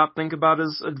nonstop think about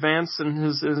his advance and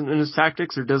his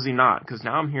tactics, or does he not? Because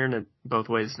now I'm hearing it both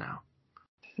ways now.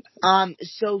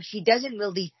 So he doesn't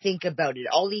really think about it.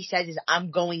 All he says is,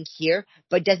 I'm going here,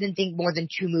 but doesn't think more than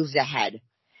 2 moves ahead.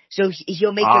 So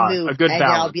he'll make a move, a good and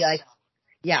balance. then I'll be like,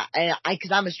 yeah, and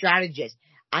cause I'm a strategist,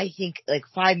 I think like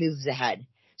 5 moves ahead.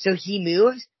 So he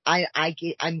moves.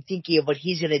 I'm thinking of what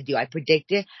he's gonna do. I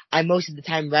predict it. I'm most of the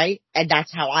time right, and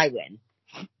that's how I win.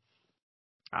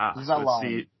 He's not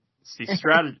lying. It's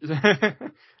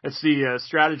the it's the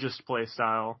strategist play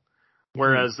style.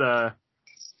 Whereas I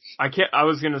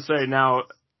was gonna say now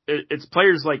it's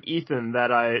players like Ethan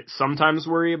that I sometimes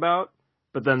worry about,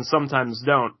 but then sometimes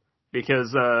don't,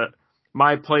 because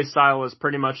my play style is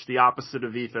pretty much the opposite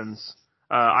of Ethan's.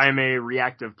 I am a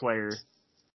reactive player,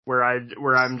 where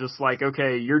I'm just like,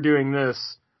 okay, you're doing this.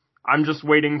 I'm just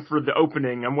waiting for the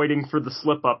opening. I'm waiting for the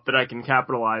slip up that I can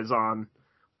capitalize on.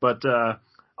 But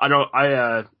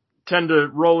I tend to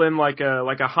roll in like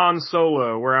a Han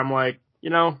Solo, where I'm like,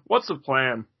 what's the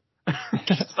plan?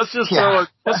 let's just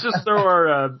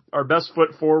throw our best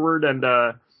foot forward, and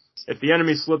if the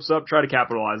enemy slips up, try to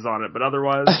capitalize on it. But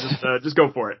otherwise, just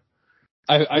go for it.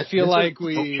 I feel like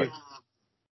we.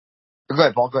 Go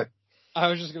ahead, Paul. Go ahead. I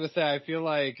was just gonna say, I feel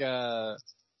like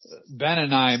Ben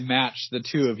and I matched the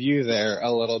two of you there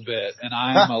a little bit, and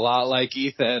I'm a lot like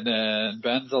Ethan, and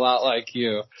Ben's a lot like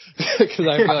you, because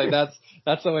I feel like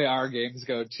that's the way our games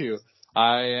go too.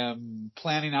 I am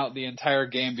planning out the entire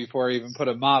game before I even put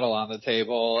a model on the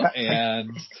table,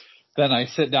 and then I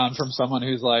sit down from someone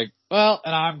who's like, well,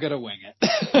 and I'm gonna wing it.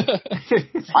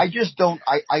 I just don't.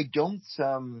 I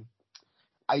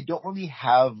don't really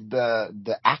have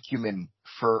the acumen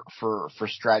for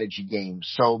strategy games.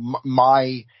 So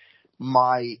my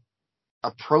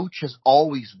approach has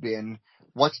always been,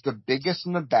 what's the biggest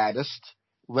and the baddest?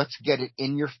 Let's get it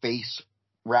in your face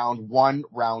round 1,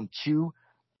 round 2,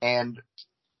 and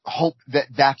hope that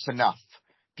that's enough.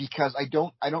 Because I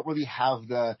don't really have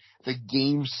the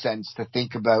game sense to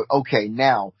think about, okay,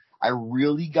 now I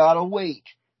really gotta wait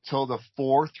till the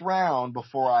 4th round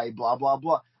before I blah blah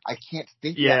blah. I can't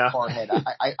think that far ahead.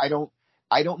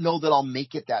 I don't know that I'll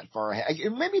make it that far ahead.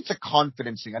 Maybe it's a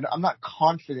confidence thing. I'm not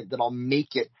confident that I'll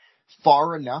make it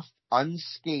far enough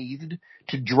unscathed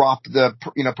to drop the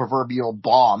proverbial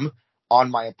bomb on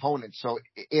my opponent. So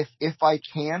if I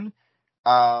can,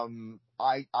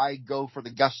 I go for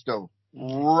the gusto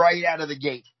right out of the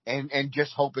gate and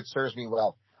just hope it serves me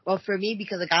well. Well, for me,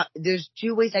 because there's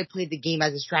 2 ways I play the game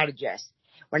as a strategist.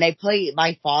 When I play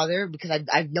my father, because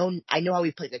I know how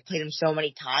he plays. I've played him so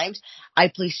many times. I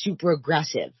play super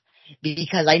aggressive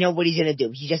because I know what he's gonna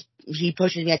do. He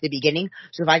pushes me at the beginning,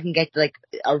 so if I can get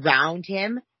around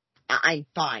him, I'm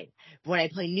fine. But when I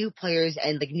play new players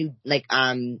and new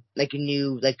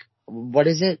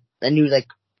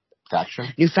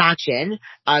faction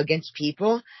against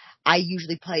people, I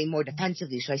usually play more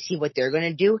defensively, so I see what they're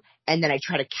gonna do, and then I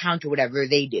try to counter whatever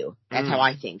they do. That's how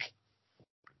I think.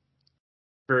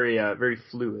 Very, very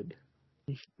fluid.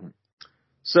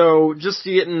 So just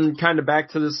getting kind of back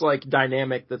to this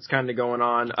dynamic that's kind of going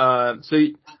on. So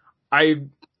I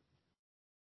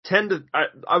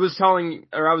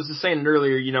was just saying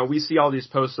earlier, we see all these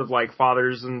posts of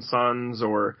fathers and sons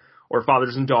or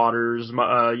fathers and daughters,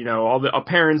 all the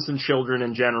parents and children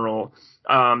in general,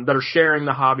 that are sharing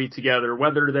the hobby together,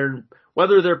 whether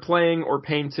they're playing or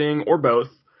painting or both.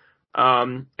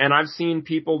 And I've seen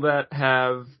people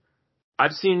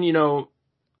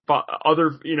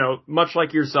other, much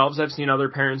like yourselves, I've seen other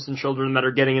parents and children that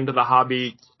are getting into the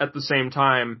hobby at the same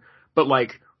time, but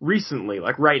recently,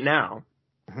 right now.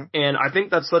 Mm-hmm. And I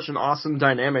think that's such an awesome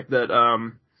dynamic that,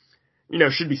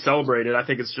 should be celebrated. I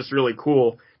think it's just really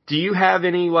cool. Do you have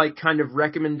any kind of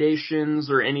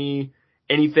recommendations or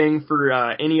anything for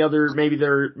any other,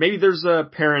 maybe there's a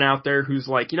parent out there who's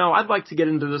I'd like to get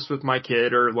into this with my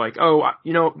kid, or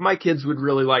my kids would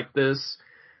really like this.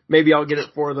 Maybe I'll get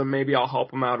it for them. Maybe I'll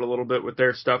help them out a little bit with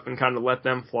their stuff and kind of let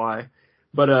them fly.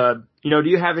 But, do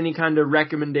you have any kind of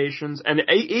recommendations? And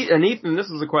Ethan, this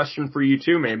is a question for you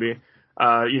too, maybe,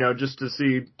 just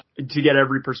to get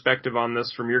every perspective on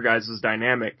this from your guys'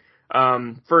 dynamic.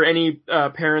 For any,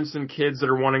 parents and kids that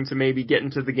are wanting to maybe get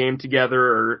into the game together,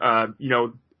 or,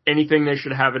 anything they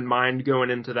should have in mind going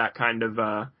into that kind of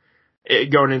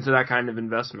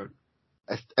investment.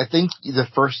 I think the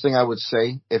first thing I would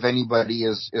say, if anybody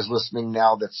is listening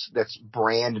now that's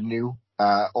brand new,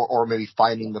 or maybe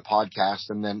finding the podcast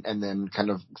and then kind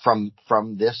of from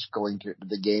this going to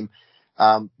the game,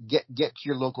 get to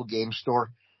your local game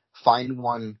store, find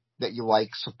one that you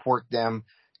like, support them,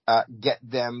 get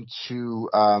them to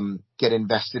get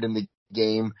invested in the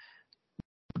game,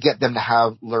 get them to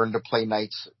have learn to play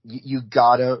nights. You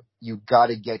gotta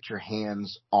get your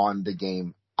hands on the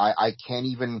game. I can't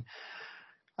even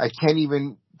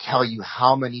tell you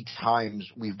how many times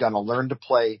we've done a learn to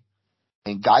play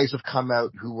and guys have come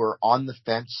out who were on the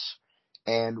fence,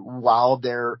 and while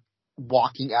they're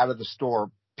walking out of the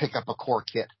store, pick up a core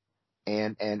kit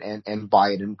and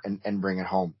buy it and bring it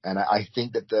home. And I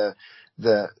think that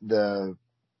the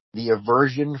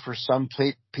aversion for some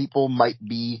people might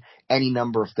be any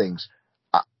number of things.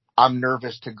 I'm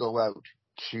nervous to go out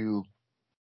to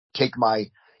take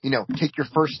your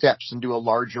first steps into a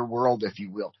larger world, if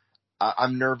you will.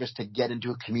 I'm nervous to get into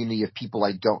a community of people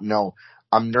I don't know.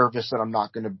 I'm nervous that I'm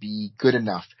not going to be good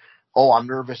enough. Oh, I'm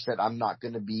nervous that I'm not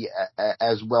going to be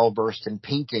as well versed in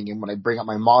painting. And when I bring up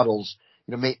my models,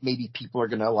 maybe people are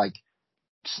going to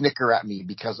snicker at me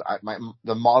because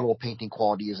the model painting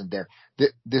quality isn't there.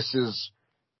 This is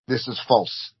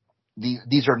false.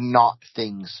 These are not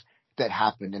things that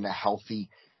happen in a healthy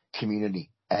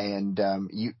community. And,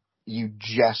 you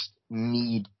just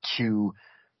need to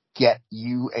get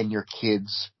you and your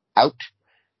kids out,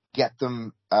 get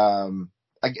them,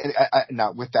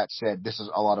 now, with that said, this is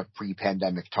a lot of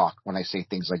pre-pandemic talk when I say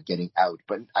things like getting out,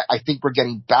 but I think we're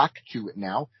getting back to it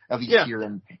now, at least here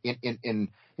in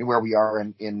where we are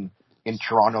in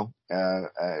Toronto,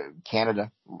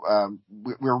 Canada.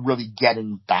 We're really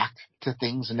getting back to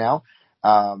things now.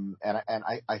 And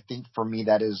I think for me,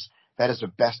 that is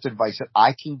the best advice that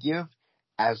I can give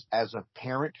as a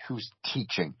parent who's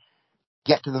teaching.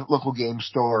 Get to the local game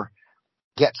store,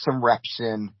 get some reps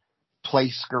in, play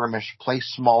skirmish, play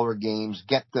smaller games,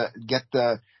 get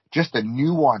just the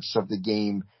nuance of the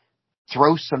game,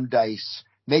 throw some dice,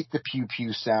 make the pew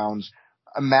pew sounds,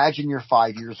 imagine you're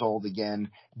 5 years old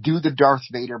again, do the Darth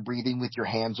Vader breathing with your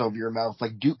hands over your mouth,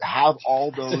 have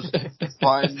all those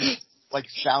fun,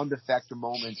 sound effect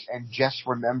moments, and just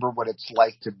remember what it's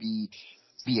like to be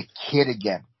a kid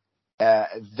again.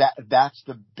 That's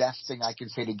the best thing I can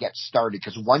say to get started.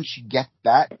 Because once you get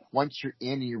that, once you're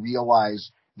in, you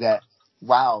realize that,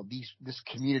 wow, this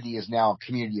community is now a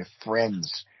community of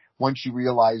friends. Once you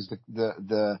realize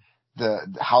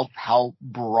how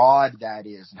broad that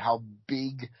is and how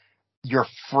big your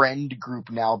friend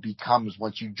group now becomes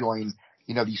once you join,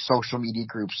 these social media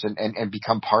groups and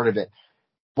become part of it.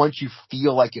 Once you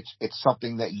feel like it's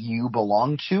something that you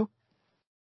belong to,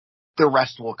 the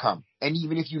rest will come. And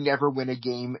even if you never win a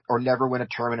game or never win a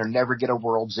tournament or never get a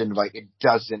Worlds invite, it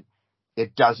doesn't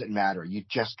matter. You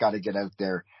just got to get out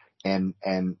there and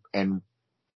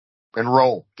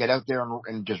roll. Get out there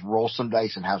and just roll some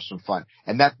dice and have some fun.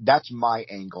 And that's my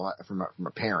angle from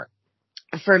a parent.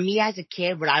 For me as a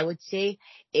kid, what I would say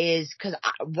is, because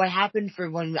what happened for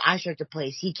when I started to play,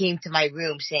 he came to my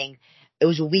room saying it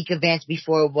was a week advance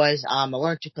before it was a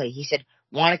learn to play. He said,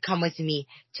 want to come with me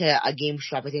to a game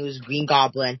shop? I think it was Green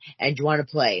Goblin, and do you want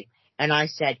to play? And I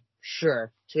said,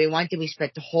 sure. So we went and we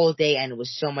spent the whole day, and it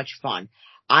was so much fun.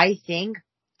 I think,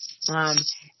 as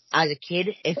a kid,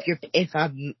 if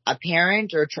a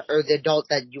parent or the adult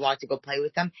that you want to go play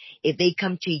with them, if they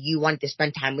come to you, want to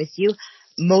spend time with you,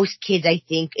 most kids, I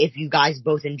think, if you guys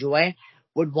both enjoy,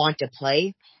 would want to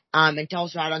play. And to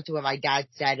also add on to what my dad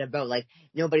said about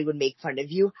nobody would make fun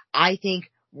of you. I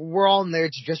think we're all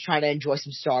nerds just trying to enjoy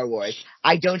some Star Wars.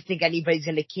 I don't think anybody's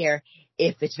going to care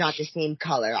if it's not the same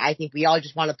color. I think we all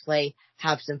just want to play,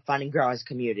 have some fun, and grow as a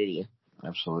community.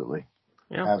 Absolutely.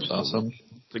 Yeah, absolutely. Awesome.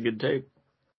 It's a good take.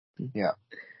 Yeah.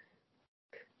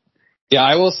 Yeah,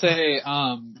 I will say,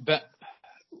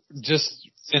 just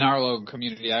in our local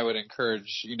community, I would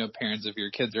encourage, parents, if your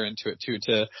kids are into it too,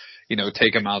 to,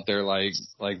 take them out there like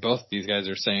both these guys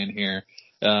are saying here.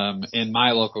 In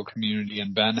my local community,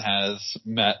 and Ben has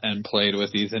met and played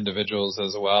with these individuals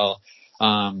as well.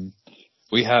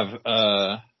 We have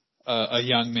a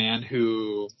young man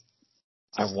who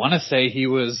I want to say he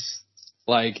was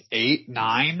 8,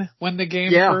 9 when the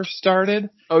game first started.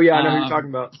 Oh yeah, I know who you're talking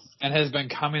about. And has been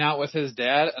coming out with his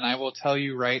dad. And I will tell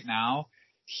you right now,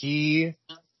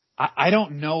 I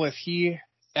don't know if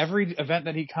every event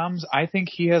that he comes, I think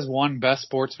he has won best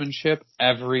sportsmanship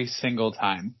every single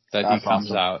time that he comes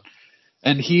out.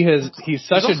 And he's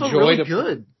such a joy really to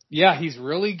good. Yeah, he's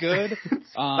really good.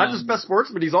 Not just best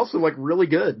sportsman, but he's also really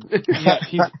good. Yeah,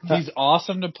 he's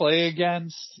awesome to play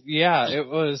against. Yeah,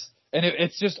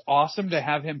 it's just awesome to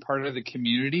have him part of the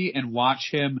community and watch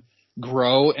him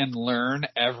grow and learn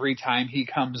every time he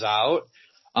comes out.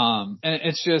 And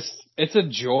it's a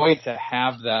joy to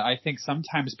have that. I think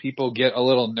sometimes people get a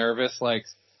little nervous,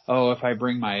 oh, if I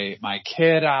bring my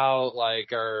kid out,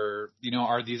 are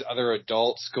these other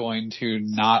adults going to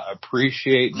not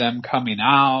appreciate them coming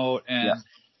out? And,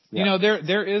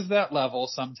 there is that level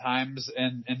sometimes,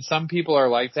 and some people are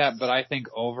like that, but I think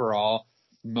overall,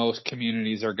 most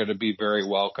communities are going to be very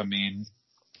welcoming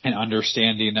and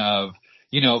understanding of,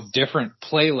 different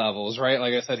play levels, right?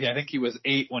 Like I said, I think he was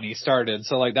 8 when he started.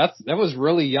 So that was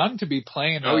really young to be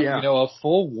playing, a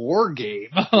full war game.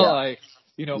 Yeah.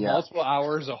 multiple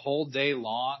hours, a whole day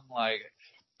long,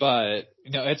 but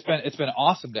it's been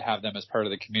awesome to have them as part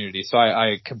of the community. So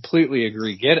I completely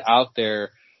agree. Get out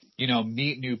there,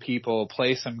 meet new people,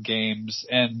 play some games,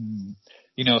 and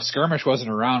Skirmish wasn't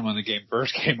around when the game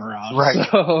first came around. Right.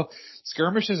 So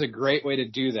Skirmish is a great way to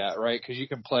do that, right? Because you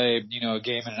can play, a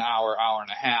game in an hour and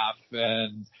a half,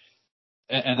 and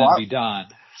then be done.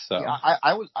 So yeah,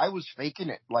 I was faking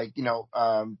it.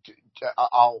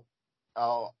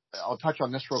 I'll touch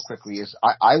on this real quickly.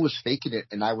 I was faking it,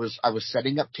 and I was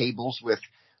setting up tables with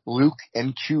Luke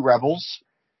and 2 Rebels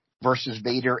versus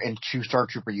Vader and 2 Star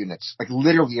Trooper units. Like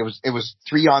literally, it was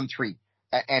 3-on-3,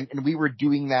 and we were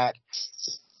doing that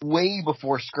way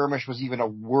before Skirmish was even a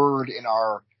word in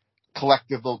our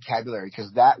collective vocabulary,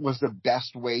 because that was the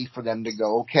best way for them to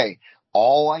go, okay,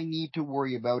 all I need to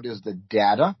worry about is the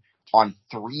data on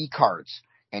 3 cards.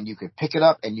 And you could pick it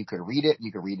up and you could read it, and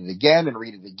you could read it again and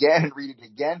read it again and read it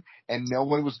again. And no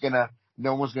one was gonna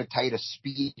tell you to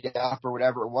speed it up or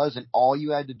whatever it was. And all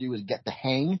you had to do is get the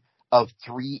hang of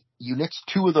 3 units,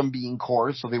 2 of them being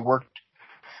cores. So they worked,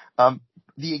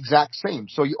 the exact same.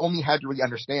 So you only had to really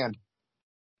understand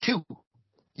 2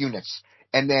 units.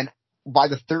 And then by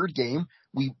the 3rd game,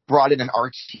 we brought in an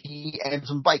RT and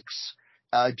some bikes,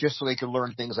 just so they could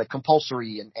learn things like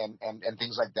compulsory and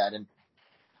things like that. And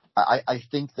I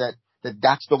think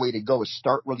that's the way to go, is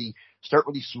start really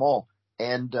small.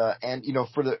 And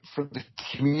for the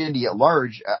community at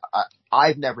large,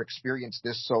 I've never experienced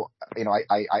this. So,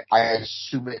 I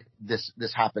assume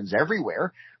this happens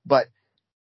everywhere, but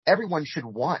everyone should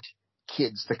want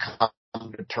kids to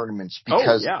come to tournaments,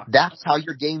 because that's how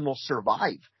your game will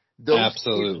survive. Those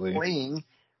Absolutely. Kids playing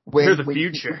they're the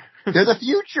future. They're the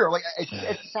future. Like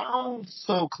it sounds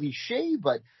so cliche,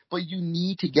 but you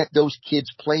need to get those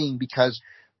kids playing, because,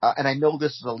 and I know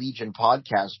this is a Legion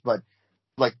podcast, but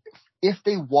like if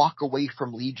they walk away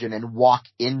from Legion and walk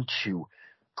into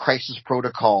Crisis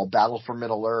Protocol, Battle for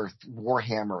Middle Earth,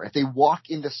 Warhammer, if they walk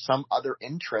into some other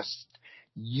interest,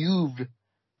 you've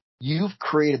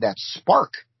created that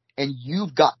spark, and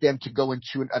you've got them to go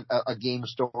into a game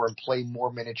store and play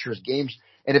more miniatures games.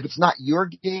 And if it's not your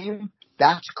game,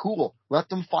 that's cool. Let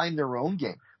them find their own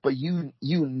game. But you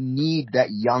need that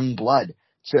young blood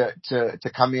to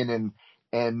come in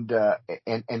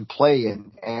and play.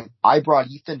 And I brought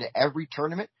Ethan to every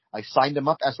tournament. I signed him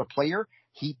up as a player.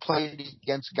 He played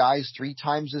against guys 3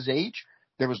 times his age.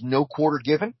 There was no quarter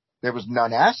given. There was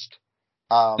none asked.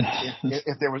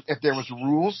 If there was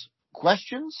rules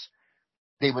questions,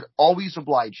 they would always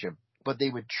oblige him, but they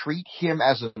would treat him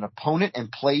as an opponent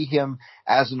and play him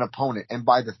as an opponent. And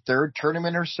by the 3rd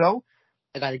tournament or so,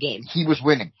 I got a game. He was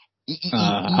winning. Ethan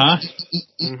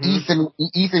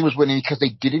was winning because they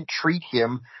didn't treat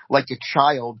him like a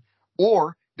child,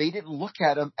 or they didn't look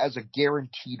at him as a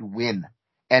guaranteed win.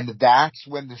 And that's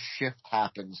when the shift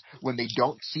happens, when they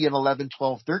don't see an 11,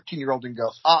 12, 13-year-old and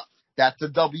go, that's a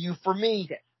W for me.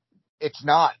 It's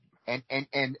not. And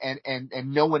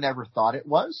no one ever thought it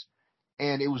was.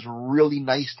 And it was really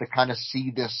nice to kind of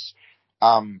see this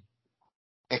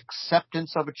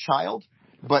acceptance of a child,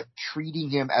 but treating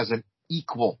him as an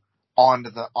equal on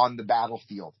the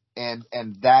battlefield. And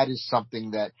that is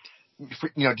something that,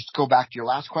 just go back to your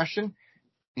last question,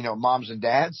 moms and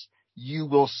dads, you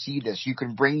will see this. You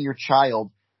can bring your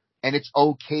child, and it's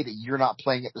okay that you're not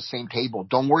playing at the same table.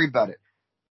 Don't worry about it.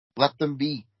 Let them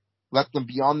be. Let them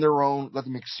be on their own. Let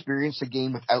them experience the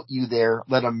game without you there.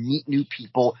 Let them meet new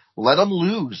people. Let them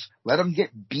lose. Let them get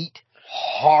beat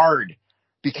hard,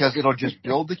 because it'll just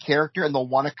build the character, and they'll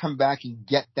want to come back and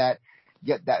get that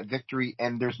victory.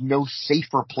 And there's no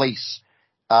safer place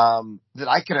that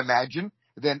I can imagine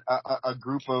than a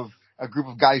group of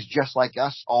guys just like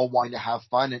us, all wanting to have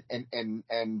fun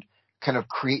and kind of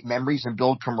create memories and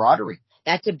build camaraderie.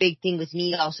 That's a big thing with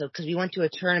me also, because we went to a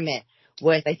tournament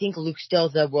with, I think Luke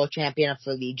Still's the world champion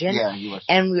for Legion. Yeah, he was.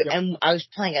 And I was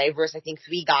playing, I versed, I think,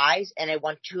 3 guys, and I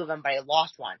won 2 of them, but I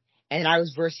lost 1. And I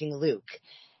was versing Luke.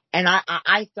 And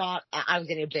I thought I was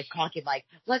getting a bit cocky, like,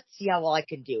 let's see how well I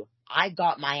can do. I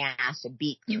got my ass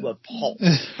beat to a pulp.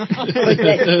 But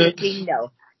that's the thing,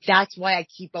 though. That's why I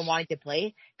keep on wanting to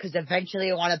play, because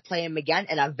eventually I want to play him again,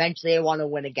 and eventually I want to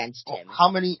win against him. How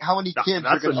many kids?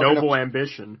 That's a noble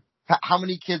ambition. How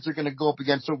many kids are going to go up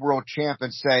against a world champ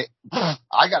and say,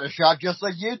 I got a shot just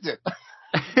like you did?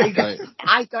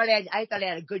 I thought I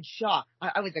had a good shot.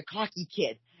 I was a cocky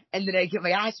kid, and then I get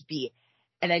my ass beat,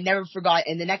 and I never forgot.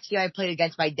 And the next game I played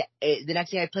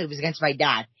was against my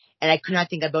dad, and I could not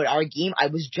think about our game. I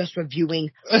was just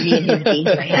reviewing me and his games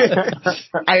I had.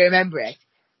 I remember it.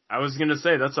 I was gonna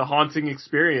say, that's a haunting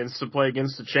experience to play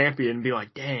against a champion and be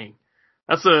like, dang,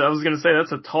 I was gonna say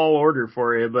that's a tall order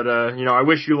for you, but I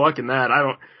wish you luck in that.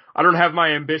 I don't have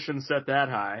my ambition set that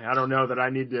high. I don't know that I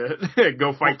need to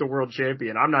go fight the world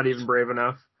champion. I'm not even brave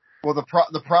enough. Well,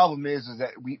 the problem is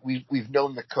that we've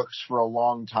known the Cooks for a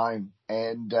long time,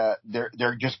 and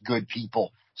they're just good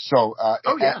people. So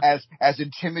as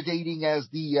intimidating as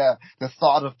the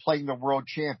thought of playing the world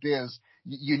champ is,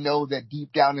 you know that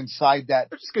deep down inside that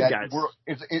world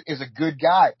is a good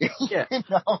guy. Yeah.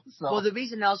 Well, the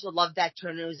reason I also love that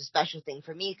tournament was a special thing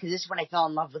for me because this is when I fell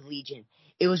in love with Legion.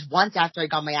 It was once after I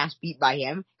got my ass beat by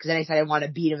him because then I said I want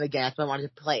to beat him again. That's why I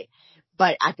wanted to play.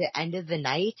 But at the end of the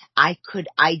night, I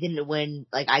didn't win,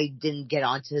 like I didn't get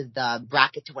onto the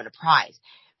bracket to win a prize,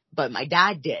 but my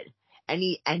dad did. And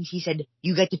he said,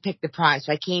 you get to pick the prize.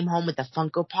 So I came home with a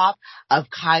Funko Pop of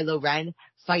Kylo Ren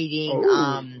fighting,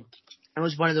 it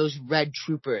was one of those red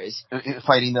troopers.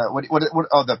 Fighting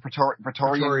the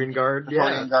Praetorian Guard.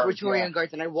 Praetorian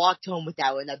Guards. And I walked home with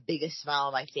that with the biggest smile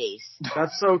on my face.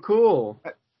 That's so cool.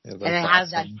 Yeah, and I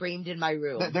have that framed in my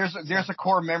room. There's a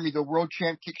core memory. The world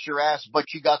champ kicks your ass,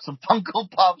 but you got some Funko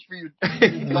Pops for your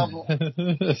level.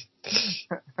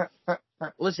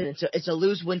 Listen, it's a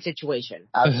lose-win situation.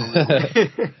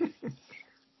 Absolutely.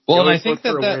 Well, and I think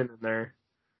that win in there.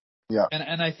 Yeah.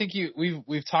 And I think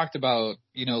we've talked about,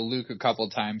 Luke a couple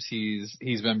of times.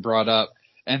 He's been brought up,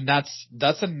 and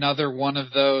that's another one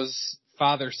of those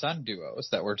father-son duos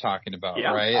that we're talking about,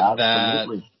 right?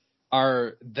 Absolutely.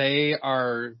 They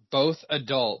are both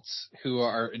adults who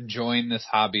are enjoying this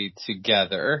hobby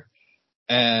together,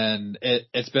 and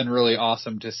it's been really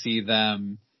awesome to see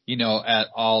them, at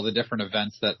all the different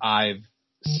events that I've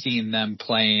seen them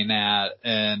playing at,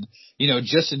 and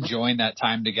just enjoying that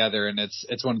time together. And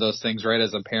it's one of those things, right?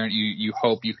 As a parent, you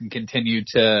hope you can continue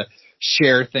to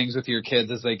share things with your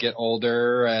kids as they get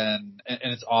older, and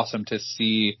it's awesome to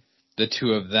see the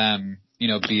two of them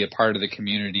be a part of the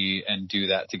community and do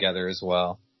that together as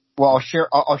well. Well,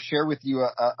 I'll share with you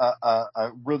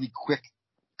a really quick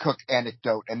Cook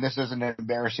anecdote, and this isn't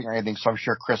embarrassing or anything, so I'm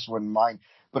sure Chris wouldn't mind.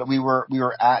 But we were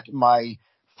at my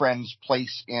friend's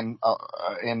place in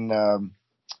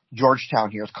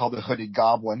Georgetown here. It's called the Hooded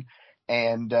Goblin,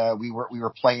 and we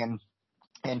were playing,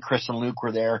 and Chris and Luke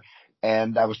were there,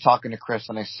 and I was talking to Chris,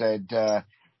 and I said,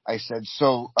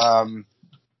 so.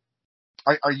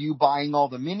 Are you buying all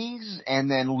the minis and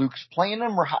then Luke's playing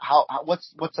them, or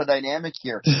what's the dynamic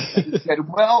here? And he said,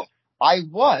 well, I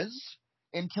was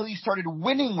until he started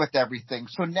winning with everything.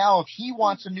 So now if he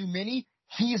wants a new mini,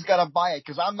 he's got to buy it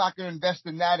because I'm not going to invest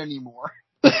in that anymore.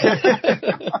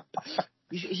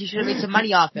 You should have made some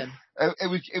money off him.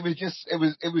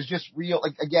 It was just real.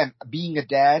 Like, again, being a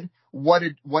dad, what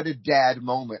a dad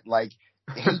moment. Like,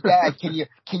 hey Dad,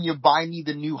 can you buy me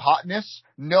the new hotness?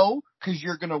 No, because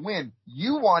you're gonna win.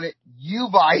 You want it, you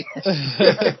buy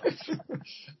it.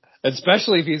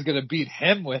 Especially if he's gonna beat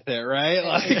him with it, right?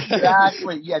 Like,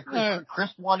 exactly. Yeah, Chris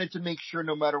wanted to make sure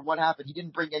no matter what happened, he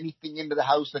didn't bring anything into the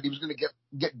house that he was gonna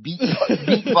get beat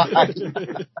by.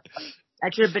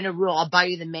 That should have been a rule. I'll buy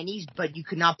you the minis, but you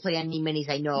could not play any minis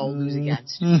I know I'll lose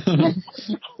against.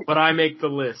 But I make the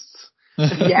lists.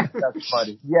 Yeah, that's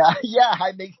funny. Yeah.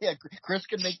 Chris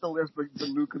can make the list, but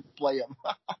Luke can play him.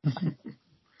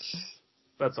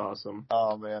 That's awesome.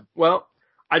 Oh man. Well,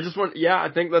 I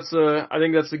think that's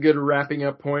a good wrapping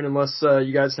up point. Unless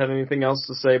you guys have anything else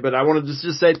to say, but I wanted to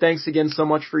just say thanks again so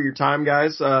much for your time,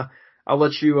 guys. I'll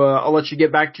let you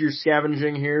get back to your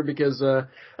scavenging here because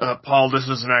Paul, this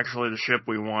isn't actually the ship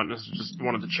we want. This is just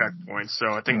one of the checkpoints,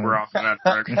 so I think we're off in that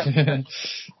direction.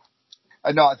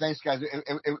 No, thanks guys.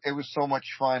 It was so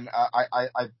much fun.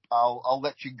 I'll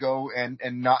let you go and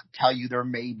not tell you there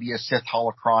may be a Sith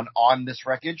holocron on this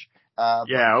wreckage.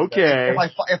 Yeah, okay.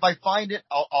 If I find it,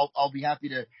 I'll be happy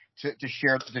to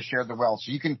share the wealth.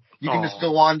 So you can just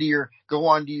go on to your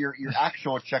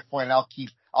actual checkpoint, and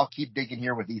I'll keep digging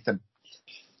here with Ethan.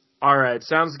 All right,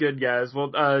 sounds good, guys.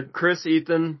 Well, Chris,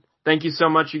 Ethan, thank you so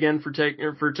much again for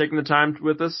taking the time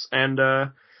with us, and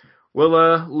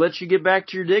we'll let you get back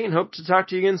to your dig and hope to talk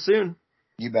to you again soon.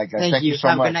 You bet, guys. Thank you so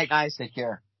much. Have a good night, guys. Take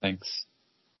care. Thanks.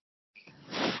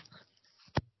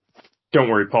 Don't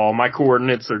worry, Paul. My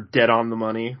coordinates are dead on the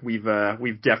money. We've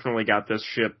definitely got this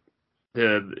ship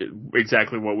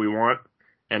exactly what we want,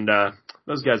 and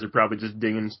those guys are probably just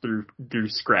digging through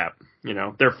scrap.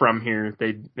 They're from here.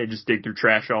 They just dig through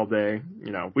trash all day.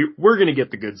 We're gonna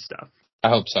get the good stuff. I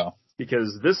hope so.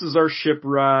 Because this is our ship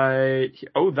right.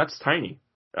 Oh, that's tiny.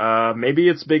 Maybe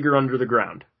it's bigger under the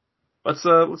ground. Let's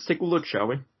take a look, shall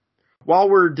we? While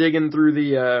we're digging through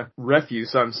the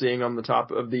refuse I'm seeing on the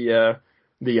top of the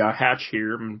hatch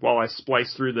here, and while I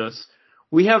splice through this,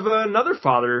 we have another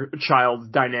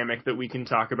father-child dynamic that we can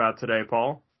talk about today,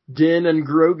 Paul. Din and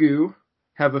Grogu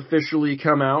have officially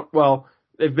come out. Well,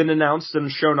 they've been announced and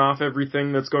shown off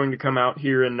everything that's going to come out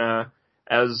here in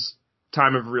as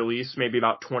time of release, maybe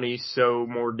about 20 so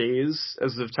more days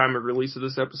as the time of release of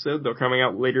this episode. They're coming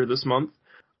out later this month.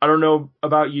 I don't know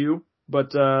about you,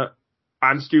 but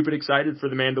I'm stupid excited for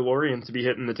The Mandalorian to be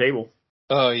hitting the table.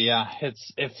 Oh yeah,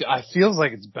 I feels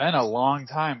like it's been a long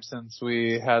time since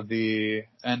we had the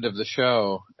end of the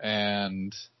show,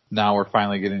 and now we're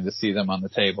finally getting to see them on the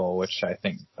table, which I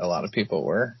think a lot of people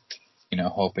were,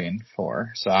 hoping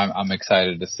for. So I'm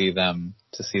excited to see them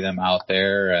out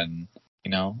there, and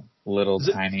little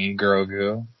tiny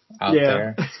Grogu out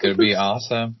there. It's gonna be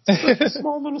awesome.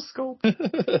 Small little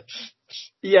sculpt.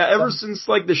 Yeah, ever since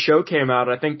the show came out,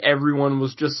 I think everyone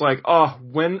was just like, "Oh,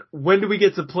 when do we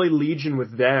get to play Legion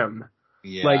with them?"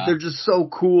 Yeah. They're just so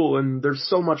cool and they're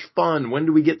so much fun. When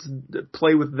do we get to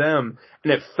play with them?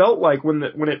 And it felt like when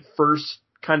it first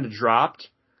kind of dropped,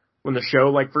 when the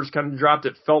show first kind of dropped,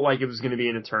 it felt like it was going to be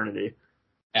an eternity.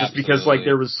 Just because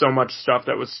there was so much stuff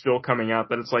that was still coming out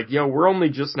that it's we're only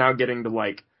just now getting to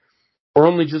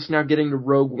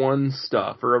Rogue One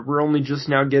stuff, or we're only just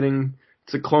now getting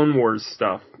to Clone Wars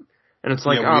stuff. And it's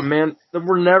man,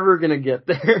 we're never gonna get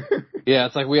there. Yeah,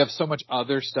 it's we have so much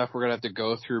other stuff we're gonna have to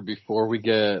go through before we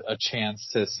get a chance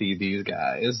to see these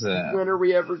guys. When are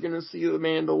we ever gonna see The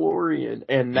Mandalorian?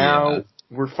 And now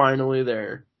we're finally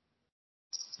there.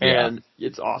 And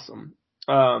it's awesome.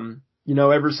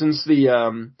 Ever since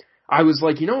I was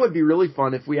like, it'd be really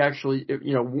fun if we actually,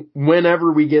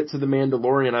 whenever we get to The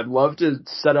Mandalorian, I'd love to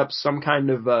set up some kind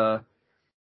of,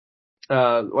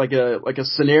 like a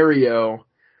scenario,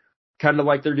 kind of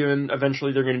like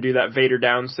eventually they're going to do that Vader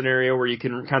down scenario where you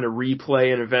can kind of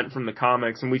replay an event from the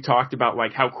comics. And we talked about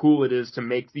how cool it is to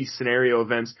make these scenario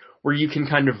events where you can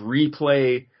kind of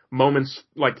replay moments,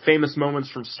 famous moments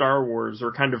from Star Wars,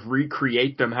 or kind of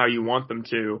recreate them how you want them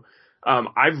to.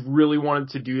 I've really wanted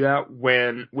to do that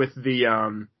with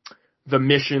the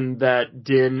mission that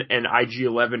Din and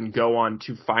IG-11 go on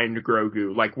to find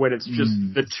Grogu. When it's just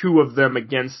the two of them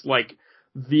against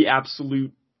the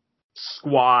absolute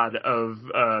squad of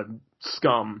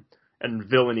scum and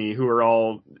villainy who are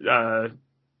all who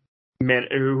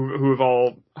have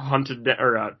all hunkered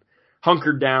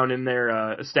down in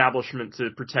their establishment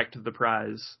to protect the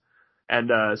prize. And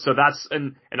so that's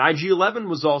and IG-11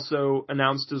 was also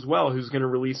announced as well, who's going to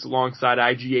release alongside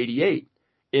IG-88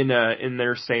 in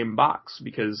their same box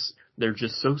because they're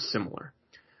just so similar.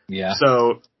 Yeah.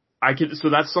 So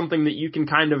that's something that you can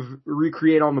kind of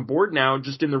recreate on the board now,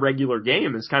 just in the regular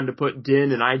game, is kind of put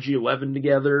Din and IG-11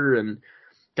 together and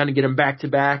kind of get them back to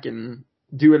back and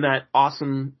doing that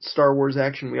awesome Star Wars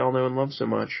action we all know and love so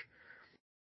much.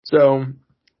 So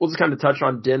we'll just kind of touch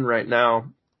on Din right now.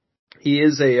 He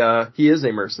is a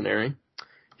mercenary.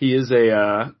 He is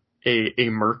a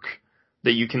merc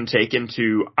that you can take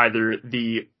into either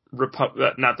the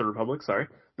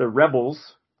the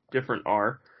Rebels, different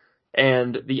R,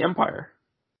 and the Empire.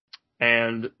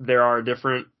 And there are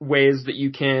different ways that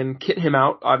you can kit him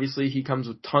out. Obviously, he comes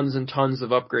with tons and tons of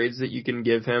upgrades that you can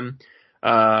give him.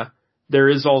 There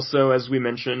is also, as we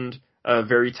mentioned, a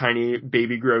very tiny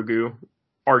baby Grogu,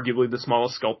 arguably the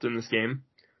smallest sculpt in this game.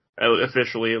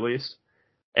 Officially, at least.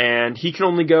 And he can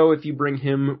only go if you bring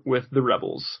him with the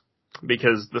Rebels.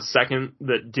 Because the second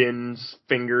that Din's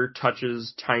finger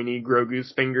touches tiny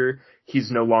Grogu's finger, he's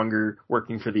no longer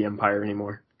working for the Empire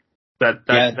anymore. That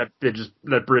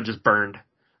bridge is burned.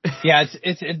 Yeah,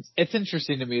 it's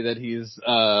interesting to me that he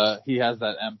has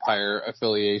that Empire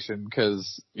affiliation,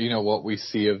 because what we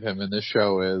see of him in the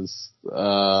show is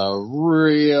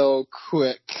real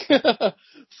quick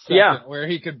second where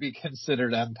he could be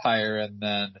considered Empire, and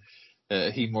then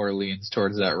he more leans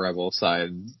towards that Rebel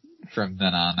side from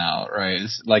then on out, right?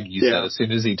 It's like you said, as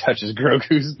soon as he touches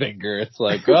Grogu's finger, it's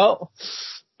well,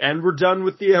 and we're done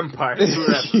with the Empire.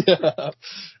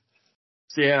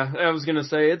 Yeah. So I was gonna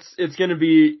say it's gonna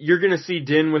be, you're gonna see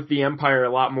Din with the Empire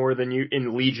a lot more than you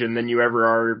in Legion than you ever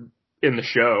are in the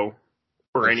show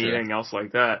or anything else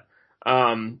like that.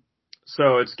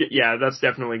 So that's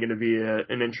definitely gonna be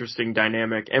an interesting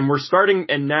dynamic. And we're starting,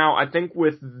 and now I think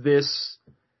with this,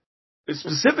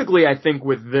 specifically I think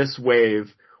with this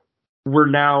wave, we're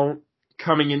now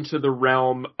coming into the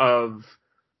realm of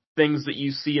things that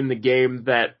you see in the game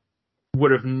that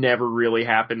would have never really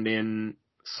happened in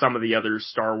some of the other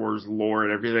Star Wars lore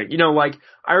and everything. I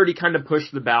already kind of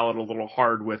pushed the ballot a little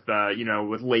hard with,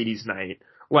 with Ladies' Night.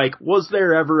 Was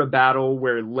there ever a battle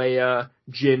where Leia,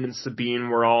 Jyn, and Sabine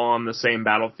were all on the same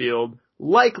battlefield?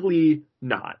 Likely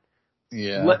not.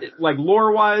 Yeah.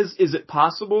 Lore-wise, is it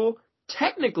possible?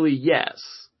 technically, yes.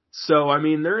 So, I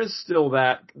mean, there is still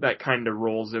that kind of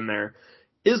rolls in there.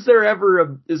 Is there ever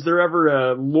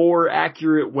a lore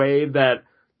accurate way that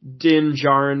Din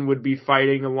Djarin would be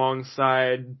fighting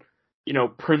alongside,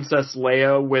 Princess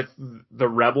Leia with the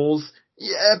rebels?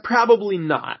 Yeah, probably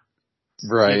not.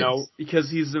 Right.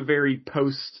 Because he's a very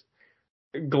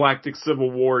post-Galactic Civil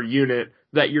War unit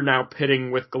that you're now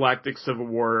pitting with Galactic Civil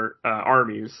War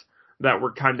armies that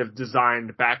were kind of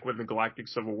designed back when the Galactic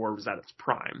Civil War was at its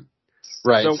prime.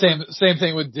 Right. So, same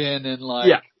thing with Din and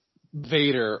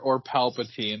Vader or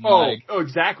Palpatine.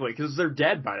 Exactly, because they're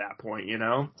dead by that point,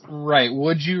 Right.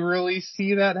 Would you really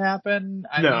see that happen?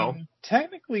 I mean,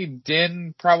 technically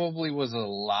Din probably was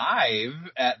alive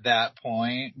at that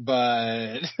point,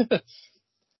 but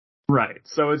right.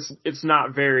 So it's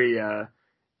not very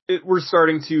we're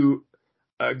starting to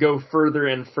go further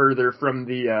and further from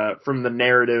the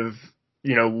narrative,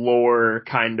 lore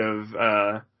kind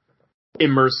of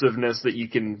immersiveness that you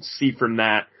can see from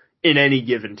that in any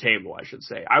given table, I should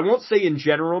say. I won't say in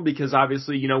general because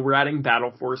obviously, we're adding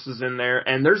battle forces in there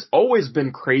and there's always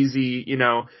been crazy,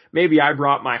 maybe I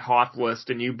brought my Hoth list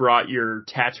and you brought your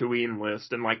Tatooine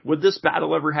list and would this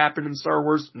battle ever happen in Star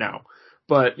Wars? No.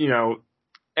 But,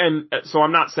 and so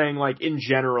I'm not saying in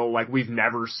general, we've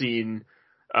never seen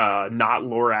not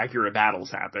lore accurate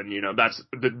battles happen,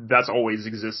 that's always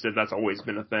existed, that's always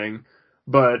been a thing.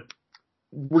 But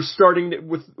we're starting to,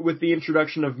 with the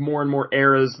introduction of more and more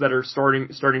eras that are starting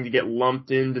to get lumped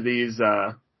into these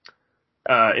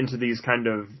kind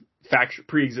of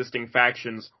pre-existing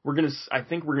factions. I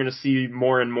think we're gonna see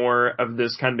more and more of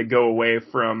this kind of go away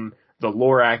from the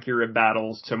lore accurate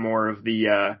battles to more of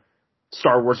the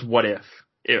Star Wars what if,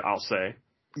 I'll say.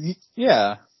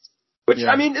 Yeah. Which,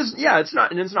 I mean, it's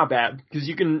not bad, because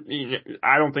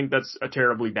I don't think that's a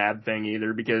terribly bad thing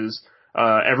either, because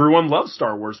everyone loves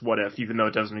Star Wars What If, even though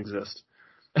it doesn't exist.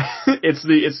 It's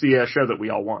the show that we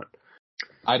all want.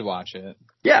 I'd watch it.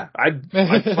 Yeah, I'd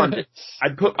fund it.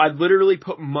 I'd literally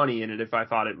put money in it if I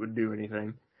thought it would do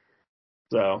anything.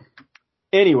 So,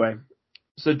 anyway,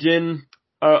 Din,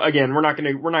 again, we're not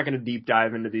gonna deep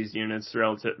dive into these units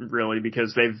really,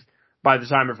 because by the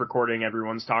time of recording,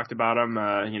 everyone's talked about them.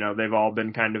 They've all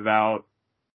been kind of out.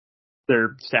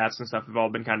 Their stats and stuff have all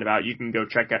been kind of out. You can go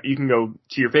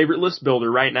to your favorite list builder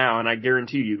right now, and I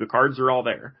guarantee you the cards are all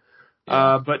there.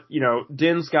 Yeah. But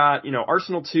Din's got,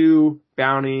 Arsenal 2,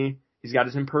 Bounty. He's got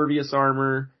his Impervious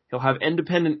Armor. He'll have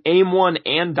Independent Aim 1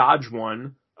 and Dodge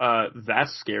 1.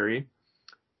 That's scary.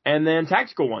 And then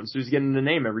Tactical 1, so he's getting a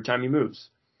name every time he moves.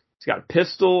 He's got a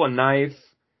pistol, a knife.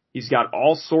 He's got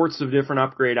all sorts of different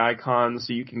upgrade icons,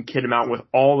 so you can kit him out with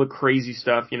all the crazy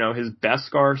stuff. His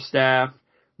Beskar staff,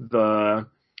 the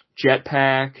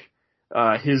jetpack,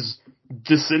 his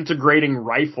disintegrating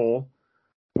rifle,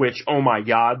 which, oh my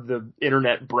god, the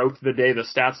internet broke the day the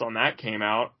stats on that came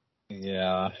out.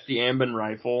 Yeah. The Ambin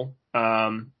rifle.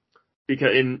 And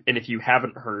if you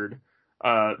haven't heard,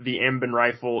 the Ambin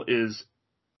rifle is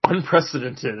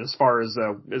unprecedented as far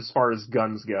as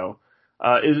guns go.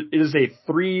 It is a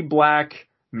 3 black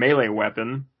melee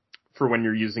weapon for when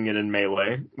you're using it in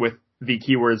melee, with the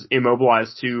keywords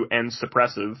Immobilize 2 and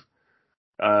Suppressive.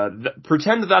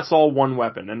 Pretend that's all one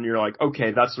weapon, and you're like, okay,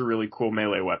 that's a really cool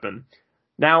melee weapon.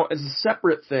 Now, as a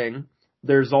separate thing,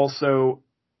 there's also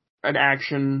an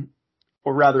action,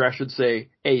 or rather I should say,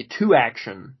 a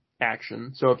 2-action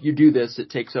action. So if you do this,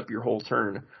 it takes up your whole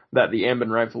turn that the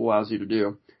Ambin rifle allows you to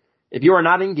do. If you are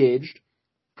not engaged,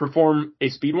 perform a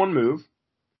speed 1 move,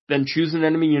 then choose an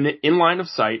enemy unit in line of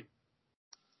sight,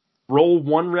 roll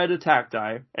 1 red attack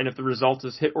die, and if the result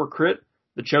is hit or crit,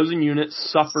 the chosen unit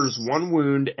suffers 1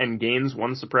 wound and gains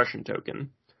 1 suppression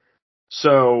token.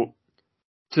 So,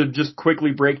 to just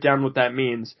quickly break down what that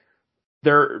means,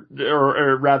 or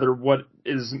rather what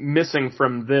is missing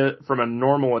from a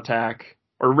normal attack,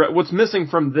 or what's missing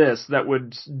from this that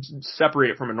would separate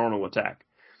it from a normal attack.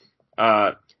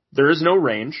 There is no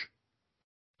range.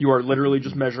 You are literally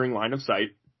just measuring line of sight.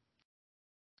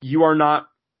 You are not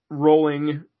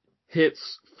rolling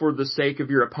hits for the sake of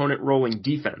your opponent rolling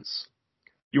defense.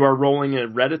 You are rolling a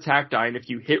red attack die, and if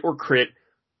you hit or crit,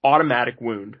 automatic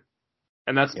wound.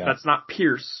 And that's not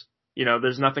pierce.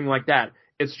 There's nothing like that.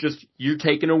 It's just you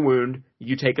taking a wound,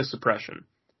 you take a suppression.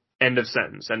 End of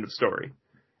sentence, end of story.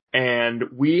 And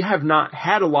we have not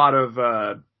had a lot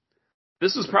of,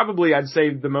 this is probably, I'd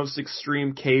say, the most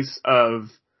extreme case of,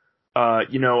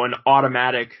 an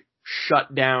automatic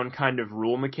shutdown kind of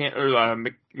rule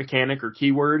mechanic or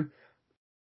keyword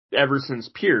ever since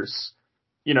Pierce,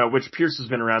 which Pierce has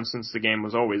been around since the game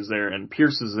was always there. And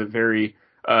Pierce is a very,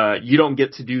 you don't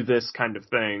get to do this kind of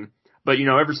thing. But,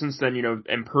 ever since then,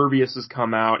 Impervious has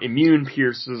come out. Immune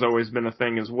Pierce has always been a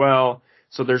thing as well.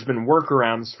 So there's been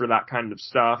workarounds for that kind of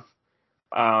stuff.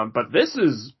 But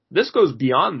this goes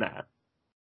beyond that.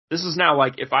 This is now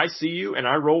like, if I see you and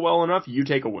I roll well enough, you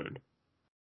take a wound.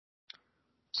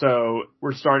 So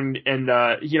we're starting, and,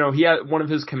 he had one of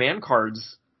his command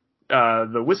cards,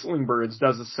 the Whistling Birds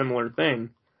does a similar thing.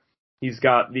 He's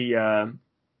got the,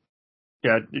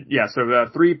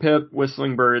 3 pip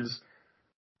Whistling Birds,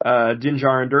 Din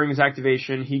Djarin. During his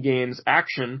activation, he gains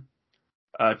action,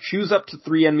 choose up to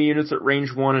 3 enemy units at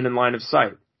range 1 and in line of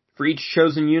sight. For each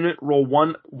chosen unit, roll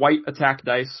 1 white attack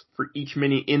dice for each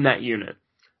mini in that unit.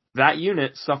 That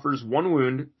unit suffers 1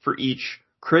 wound for each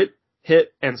crit,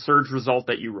 hit, and surge result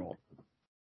that you roll.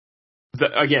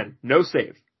 Again, no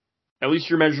save. At least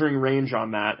you're measuring range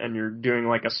on that, and you're doing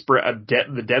like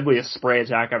the deadliest spray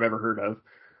attack I've ever heard of.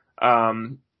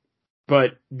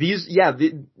 But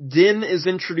Din is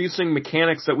introducing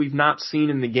mechanics that we've not seen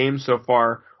in the game so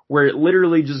far, where it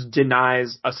literally just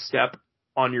denies a step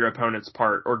on your opponent's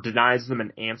part, or denies them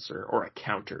an answer or a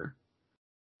counter.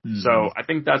 Mm-hmm. So I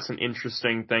think that's an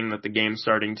interesting thing that the game's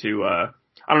starting to, I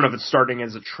don't know if it's starting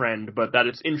as a trend, but that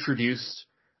it's introduced,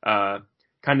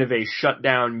 kind of a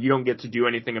shutdown, you don't get to do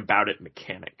anything about it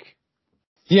mechanic.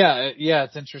 Yeah,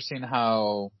 it's interesting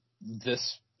how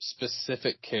this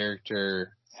specific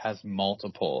character has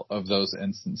multiple of those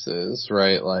instances,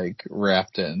 right? Like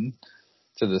wrapped in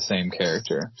to the same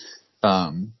character.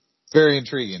 Very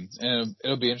intriguing. And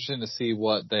it'll be interesting to see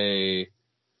what they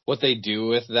do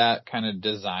with that kind of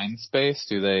design space.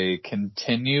 Do they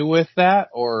continue with that,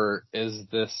 or is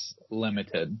this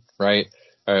limited, right?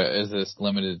 Or is this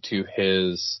limited to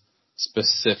his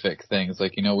specific things?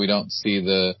 Like, we don't see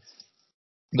the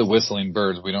Whistling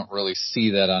Birds. We don't really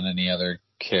see that on any other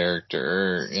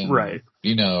character in, right.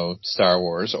 Star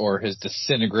Wars, or his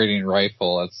disintegrating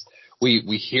rifle.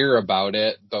 We hear about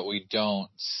it, but we don't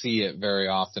see it very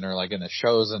often, or like in the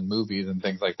shows and movies and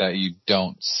things like that, you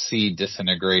don't see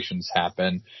disintegrations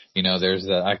happen. There's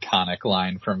the iconic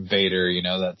line from Vader,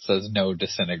 that says no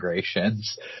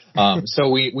disintegrations. So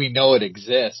we know it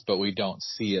exists, but we don't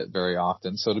see it very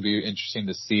often. So it'll be interesting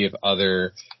to see if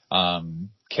other,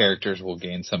 characters will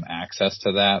gain some access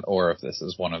to that, or if this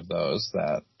is one of those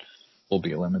that will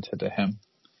be limited to him.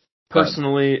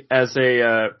 Personally, as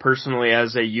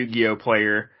a Yu-Gi-Oh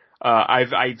player,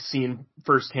 I've seen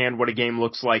firsthand what a game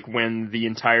looks like when the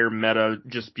entire meta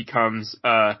just becomes,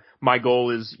 my goal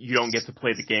is you don't get to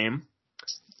play the game,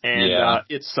 and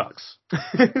it sucks.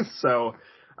 So,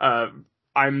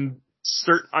 I'm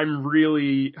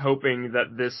really hoping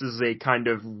that this is a kind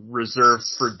of reserved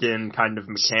for Din kind of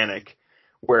mechanic,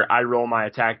 where I roll my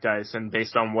attack dice, and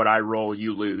based on what I roll,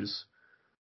 you lose,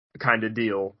 kind of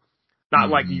deal. Not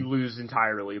like you lose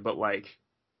entirely, but like,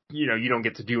 you don't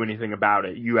get to do anything about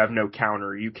it. You have no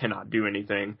counter. You cannot do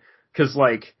anything. 'Cause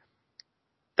like,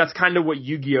 that's kind of what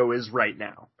Yu-Gi-Oh is right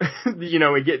now.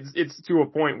 It's to a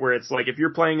point where it's like, if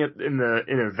you're playing it in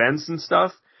events and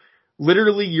stuff,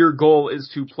 literally your goal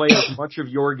is to play as much of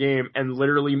your game and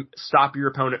literally stop your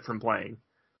opponent from playing.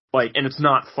 Like, and it's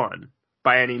not fun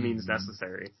by any means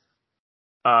necessary.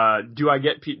 Do I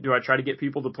try to get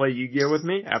people to play Yu-Gi-Oh with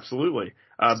me? Absolutely.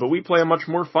 But we play a much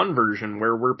more fun version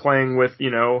where we're playing with,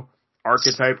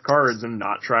 archetype cards and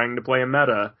not trying to play a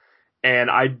meta. And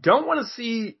I don't want to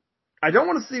see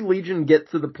Legion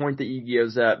get to the point that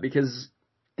Yu-Gi-Oh's at, because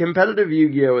competitive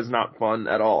Yu-Gi-Oh is not fun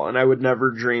at all. And I would never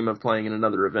dream of playing in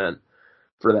another event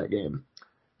for that game.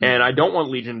 And I don't want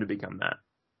Legion to become that.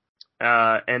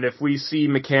 And if we see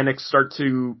mechanics start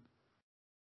to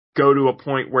go to a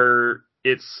point where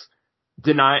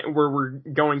where we're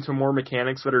going to more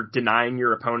mechanics that are denying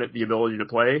your opponent the ability to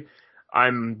play,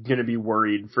 I'm going to be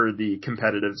worried for the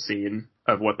competitive scene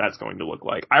of what that's going to look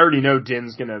like. I already know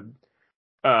Din's going to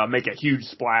make a huge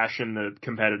splash in the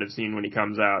competitive scene when he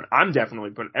comes out.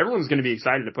 Everyone's going to be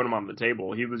excited to put him on the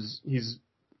table. He's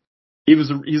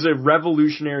a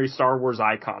revolutionary Star Wars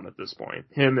icon at this point.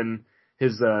 Him and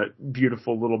his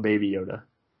beautiful little baby Yoda.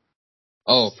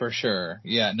 Oh, for sure.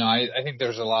 Yeah, no, I think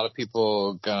there's a lot of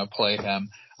people gonna play him.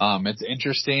 It's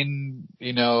interesting,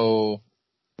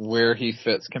 where he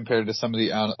fits compared to some of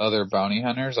the other bounty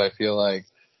hunters. I feel like,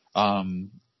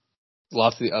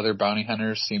 lots of the other bounty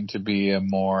hunters seem to be a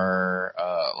more,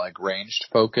 like ranged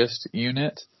focused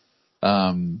unit,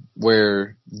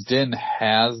 where Din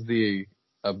has the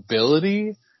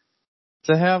ability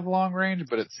to have long range,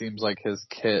 but it seems like his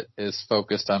kit is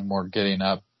focused on more getting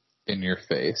up in your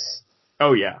face.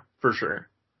 Oh yeah, for sure.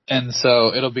 And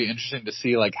so it'll be interesting to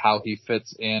see like how he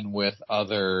fits in with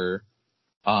other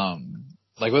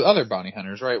like with other bounty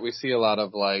hunters, right? We see a lot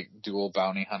of like dual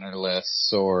bounty hunter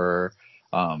lists or,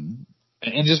 and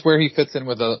just where he fits in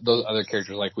with those other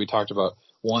characters. Like we talked about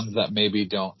ones that maybe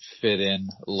don't fit in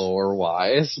lore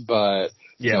wise, but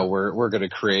you know, we're going to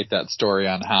create that story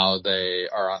on how they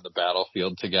are on the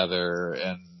battlefield together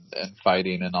and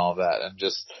fighting and all that, and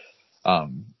just,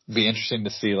 be interesting to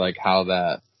see like how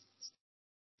that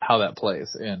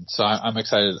plays. And so I'm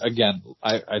excited. Again,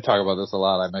 I talk about this a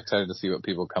lot. I'm excited to see what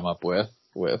people come up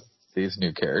with these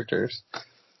new characters.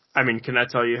 I mean, can I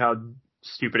tell you how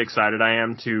stupid excited I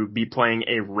am to be playing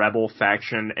a rebel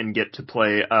faction and get to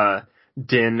play,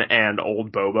 Din and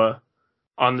old Boba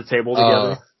on the table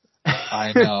together?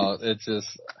 I know.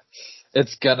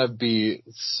 It's gonna be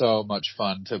so much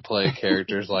fun to play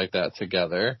characters like that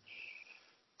together.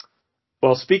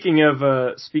 Well, speaking of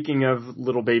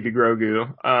little baby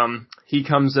Grogu, he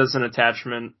comes as an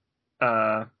attachment,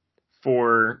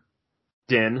 for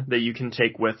Din that you can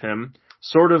take with him.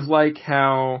 Sort of like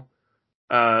how,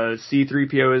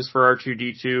 C-3PO is for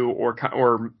R2-D2,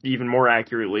 or even more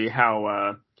accurately,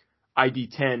 how,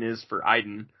 ID-10 is for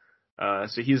Iden.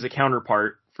 So he's a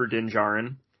counterpart for Din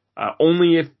Djarin.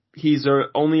 Only if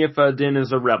Din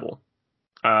is a rebel.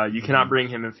 You cannot bring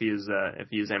him if he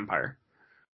is Empire.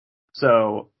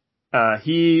 So,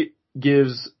 he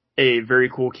gives a very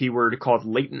cool keyword called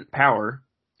latent power,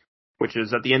 which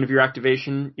is at the end of your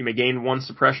activation, you may gain 1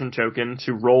 suppression token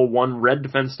to roll 1 red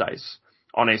defense dice.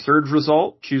 On a surge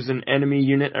result, choose an enemy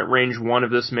unit at range 1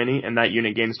 of this mini, and that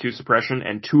unit gains 2 suppression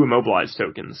and 2 immobilized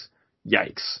tokens.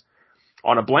 Yikes.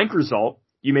 On a blank result,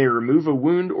 you may remove a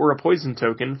wound or a poison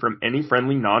token from any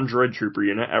friendly non-droid trooper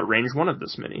unit at range 1 of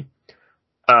this mini.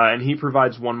 And he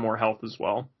provides 1 more health as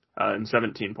well, and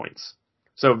 17 points.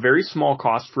 So very small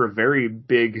cost for a very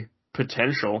big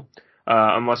potential,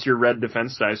 unless your red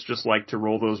defense dice just like to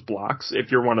roll those blocks.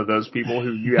 If you're one of those people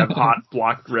who you have hot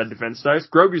blocked red defense dice,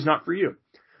 Grogu's not for you.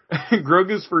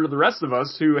 Grogu's for the rest of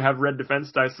us who have red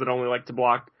defense dice that only like to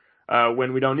block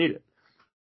when we don't need it.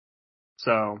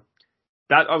 So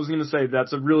that, I was going to say,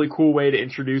 that's a really cool way to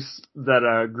introduce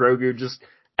that Grogu just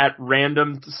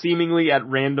seemingly at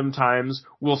random times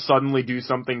will suddenly do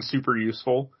something super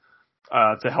useful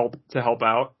to help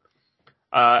out.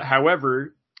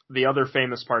 However, the other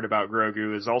famous part about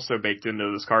Grogu is also baked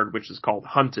into this card, which is called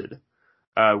Hunted.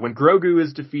 When Grogu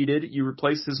is defeated, you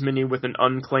replace his mini with an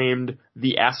unclaimed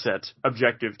The Asset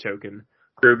objective token.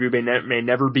 Grogu may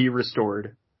never be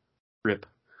restored. RIP.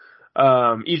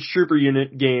 Each trooper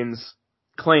unit gains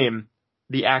claim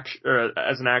the action,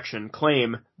 as an action,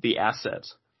 claim the asset.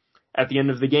 At the end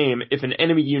of the game, if an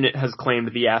enemy unit has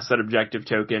claimed the asset objective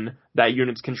token, that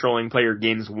unit's controlling player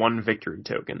gains 1 victory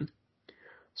token.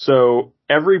 So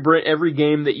every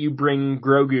game that you bring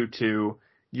Grogu to,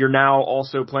 you're now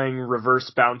also playing reverse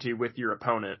bounty with your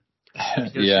opponent.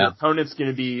 Because your opponent's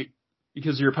going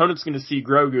to see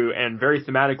Grogu and very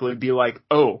thematically be like,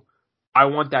 oh, I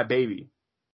want that baby.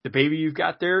 The baby you've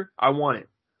got there, I want it.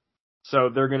 So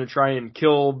they're going to try and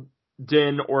kill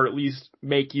Din, or at least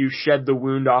make you shed the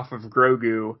wound off of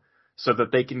Grogu so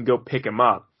that they can go pick him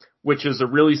up, which is a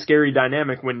really scary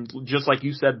dynamic when, just like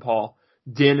you said, Paul,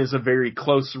 Din is a very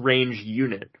close range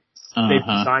unit. They've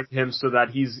designed him so that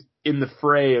he's in the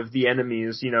fray of the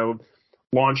enemies,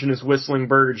 launching his whistling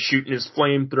bird, shooting his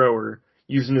flamethrower,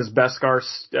 using his Beskar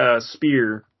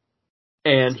spear,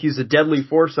 and he's a deadly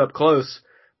force up close.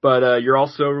 But you're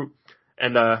also,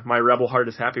 and my rebel heart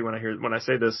is happy when I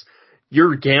say this,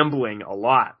 you're gambling a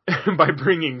lot by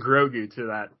bringing Grogu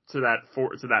to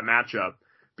that matchup,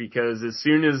 because as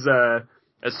soon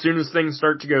as things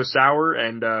start to go sour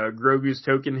and Grogu's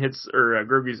token hits, or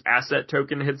Grogu's asset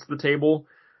token hits the table,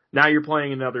 now you're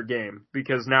playing another game,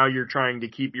 because now you're trying to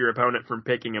keep your opponent from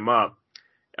picking him up.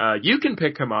 You can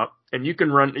pick him up, and you can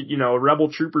run,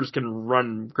 rebel troopers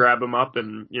can grab him up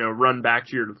and, run back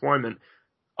to your deployment.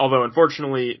 Although,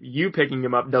 unfortunately, you picking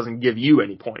him up doesn't give you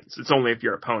any points. It's only if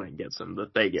your opponent gets him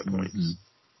that they get points.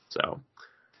 So,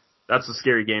 that's a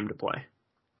scary game to play.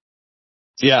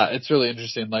 Yeah, it's really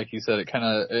interesting. Like you said,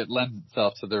 it lends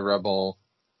itself to the rebel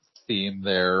theme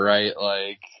there, right?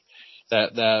 Like,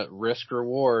 that risk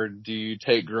reward. Do you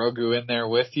take Grogu in there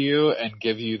with you and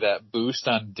give you that boost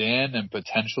on Din, and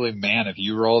potentially, man, if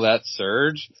you roll that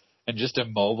surge and just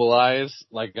immobilize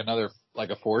like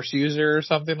a force user or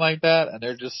something like that, and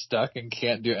they're just stuck and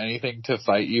can't do anything to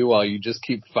fight you while you just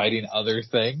keep fighting other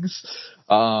things.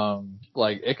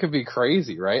 Like, it could be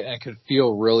crazy, right? And it could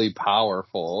feel really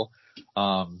powerful.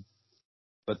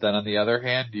 But then on the other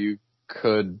hand, you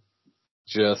could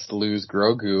just lose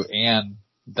Grogu and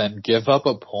then give up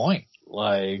a point.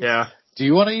 Like, do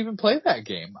you want to even play that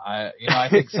game? I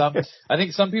think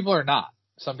some people are not.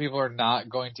 some people are not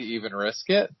going to even risk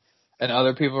it. And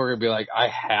other people are going to be like, I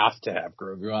have to have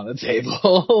Grogu on the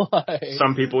table. Like,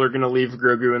 some people are going to leave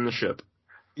Grogu in the ship.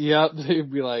 Yep,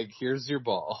 they'd be like, here's your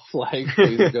ball. Like,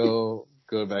 please go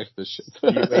back to the ship.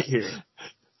 You wait here.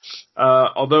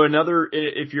 Although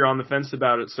if you're on the fence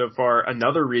about it so far,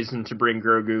 another reason to bring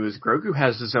Grogu is Grogu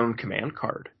has his own command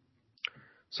card.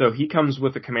 So he comes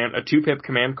with a 2-pip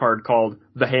command card called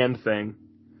the Hand Thing.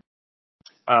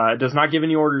 It does not give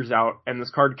any orders out, and this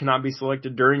card cannot be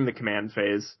selected during the command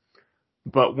phase.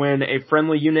 But when a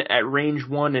friendly unit at range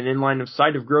 1 and in line of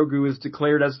sight of Grogu is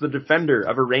declared as the defender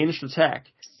of a ranged attack,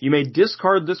 you may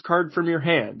discard this card from your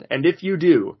hand, and if you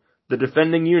do, the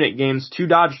defending unit gains 2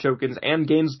 dodge tokens and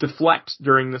gains deflect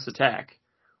during this attack.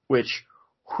 Which,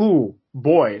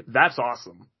 boy, that's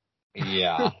awesome.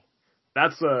 Yeah.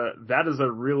 That is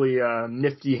a really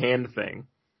nifty hand thing.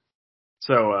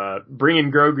 So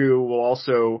bringing Grogu will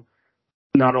also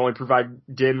not only provide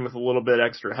Din with a little bit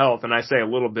extra health, and I say a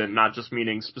little bit, not just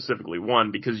meaning specifically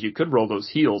 1, because you could roll those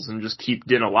heals and just keep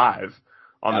Din alive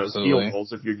on Absolutely. those heal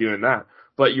rolls if you're doing that.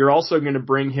 But you're also going to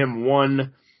bring him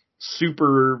one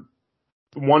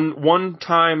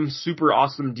time super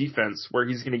awesome defense where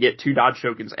he's going to get 2 dodge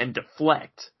tokens and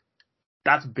deflect.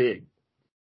 That's big.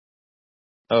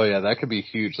 Oh yeah, that could be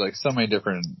huge. Like so many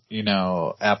different,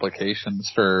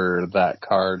 applications for that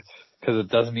card. Because it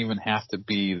doesn't even have to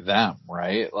be them,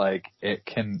 right? Like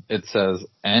it says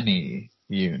any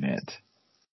unit.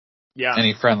 Yeah.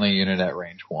 Any friendly unit at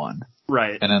range 1.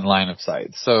 Right. And in line of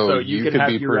sight. So you could have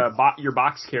your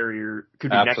box carrier could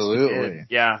be Absolutely. next to it.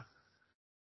 Yeah.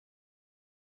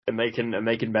 And they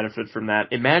can benefit from that.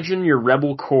 Imagine your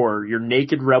rebel core, your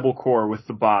naked rebel core with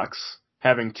the box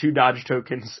having 2 dodge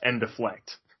tokens and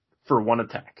deflect for 1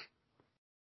 attack.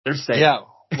 They're safe. Yeah.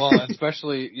 Well,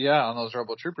 especially, on those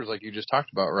Rebel Troopers like you just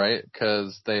talked about, right?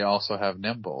 Because they also have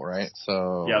Nimble, right?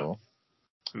 So. Yep.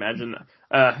 Imagine,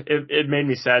 it made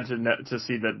me sad to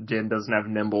see that Din doesn't have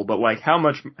Nimble, but like, how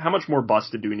much more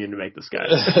busted do we need to make this guy?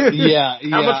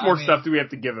 How much more stuff do we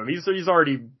have to give him? He's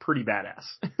already pretty badass.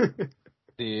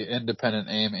 The independent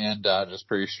aim and dodge is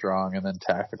pretty strong, and then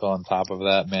tactical on top of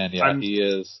that, man, he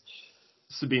is.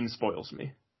 Sabine spoils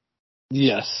me.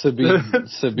 Yes,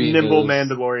 Sabine Nimble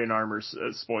Mandalorian armor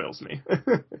spoils me.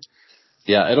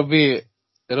 Yeah, it'll be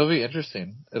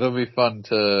interesting. It'll be fun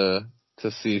to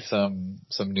see some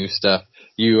new stuff.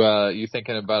 You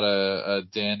thinking about a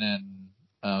Din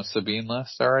and Sabine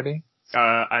list already?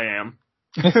 I am.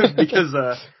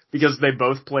 because they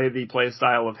both play the play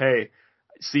style of, hey,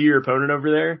 see your opponent over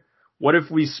there? What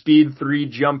if we speed 3,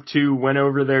 jump 2, went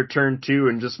over their turn 2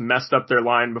 and just messed up their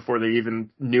line before they even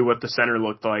knew what the center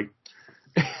looked like?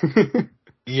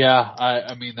 Yeah,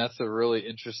 I mean that's a really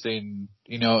interesting,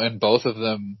 and both of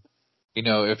them,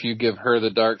 if you give her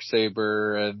the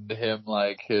Darksaber and him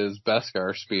like his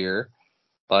Beskar spear,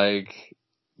 like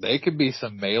they could be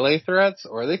some melee threats,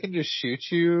 or they can just shoot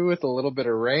you with a little bit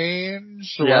of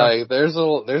range. Yeah. Like there's a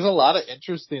lot of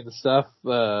interesting stuff,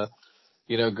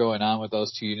 going on with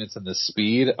those 2 units and the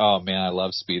speed. Oh man, I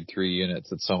love speed 3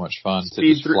 units. It's so much fun to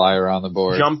just fly around the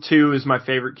board. Jump 2 is my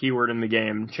favorite keyword in the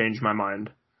game. Changed my mind.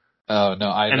 Oh no,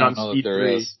 I don't know that there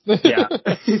is. Yeah.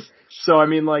 So I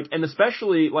mean, like, and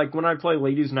especially like when I play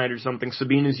Ladies Night or something,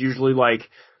 Sabine is usually like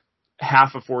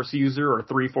half a Force user or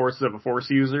 3/4 of a Force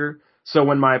user. So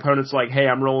when my opponent's like, hey,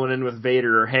 I'm rolling in with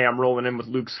Vader, or hey, I'm rolling in with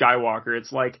Luke Skywalker,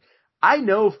 it's like, I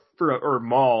know or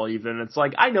Maul even, it's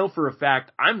like, I know for a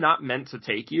fact I'm not meant to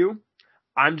take you.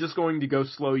 I'm just going to go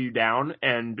slow you down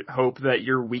and hope that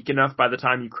you're weak enough by the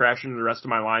time you crash into the rest of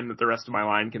my line that the rest of my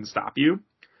line can stop you.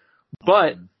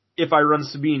 But if I run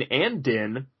Sabine and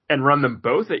Din and run them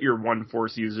both at your 1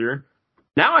 Force user,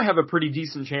 now I have a pretty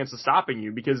decent chance of stopping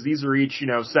you because these are each,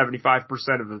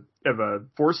 75% of a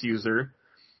Force user.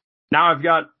 Now I've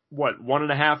got,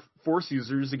 1.5 Force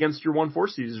users against your 1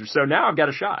 Force user. So now I've got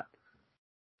a shot.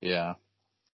 Yeah.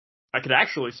 I could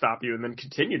actually stop you and then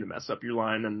continue to mess up your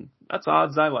line, and that's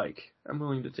odds I like. I'm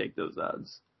willing to take those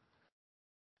odds.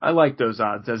 I like those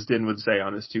odds, as Din would say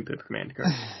on his 2-pip command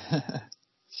card.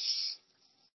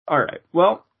 Alright,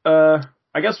 well,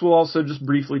 I guess we'll also just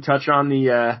briefly touch on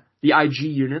the IG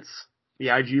units, the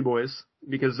IG boys,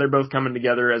 because they're both coming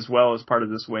together as well as part of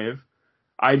this wave.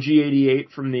 IG-88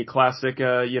 from the classic,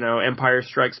 Empire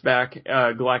Strikes Back,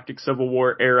 Galactic Civil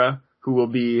War era, who will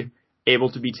be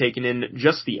able to be taken in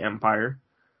just the Empire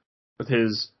with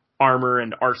his armor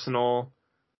and arsenal.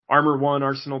 Armor 1,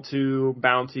 Arsenal 2,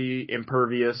 Bounty,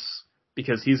 Impervious,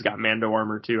 because he's got Mando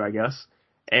armor too, I guess.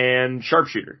 And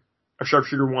Sharpshooter. Or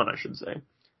Sharpshooter 1, I should say.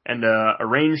 And a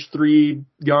range 3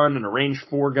 gun and a range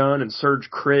 4 gun and Surge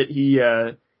Crit.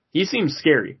 He seems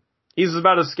scary. He's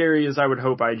about as scary as I would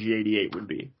hope IG-88 would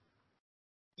be.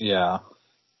 Yeah.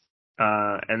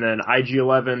 And then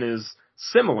IG-11 is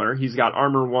similar. He's got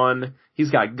Armor 1.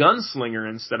 He's got Gunslinger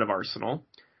instead of Arsenal.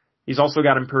 He's also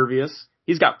got Impervious.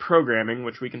 He's got Programming,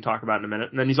 which we can talk about in a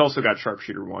minute. And then he's also got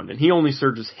Sharpshooter 1. And he only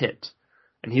surges Hit.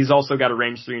 And he's also got a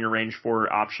range 3 and a range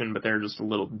 4 option, but they're just a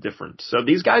little different. So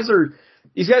these guys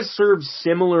serve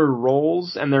similar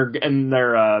roles, and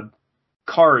their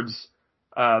cards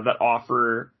that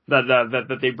offer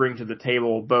that they bring to the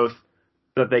table, both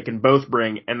that they can both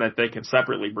bring and that they can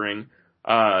separately bring,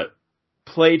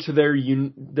 play to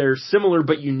their similar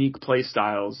but unique play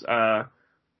styles.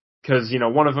 Because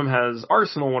one of them has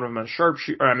Arsenal, one of them has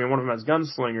Sharpshooter. One of them has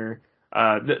Gunslinger.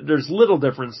 There's little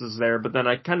differences there, but then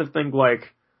I kind of think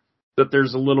that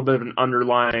there's a little bit of an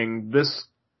underlying, this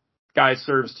guy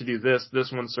serves to do this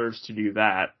one serves to do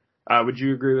that. Would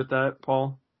you agree with that,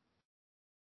 Paul?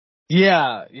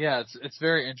 Yeah, it's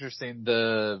very interesting.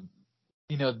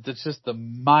 Just the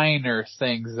minor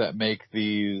things that make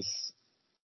these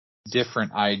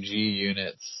different IG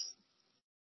units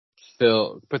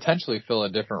potentially fill a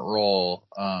different role.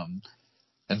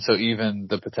 And so even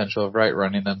the potential of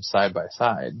running them side by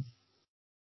side.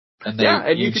 And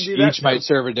each might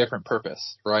serve a different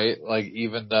purpose, right? Like,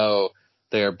 even though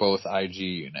they are both IG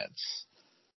units.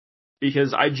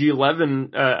 Because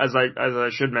IG-11, as I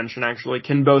should mention actually,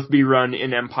 can both be run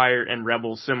in Empire and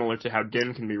Rebels, similar to how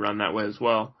Din can be run that way as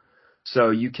well.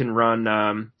 So you could run,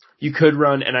 and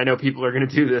I know people are going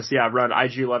to do this, run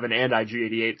IG-11 and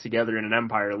IG-88 together in an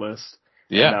Empire list.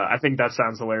 Yeah. And, I think that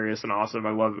sounds hilarious and awesome.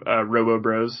 I love, Robo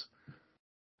Bros.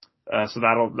 So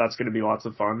that's going to be lots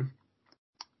of fun.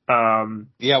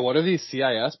 What are these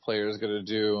CIS players going to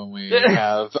do when we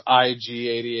have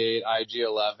IG-88,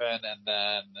 IG-11, and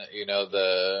then,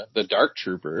 the Dark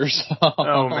Troopers?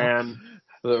 Oh, man.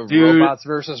 Robots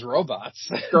versus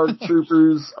robots. Dark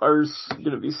Troopers are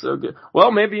going to be so good.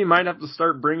 Well, maybe you might have to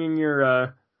start bringing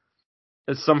your,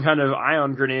 some kind of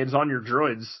ion grenades on your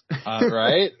droids.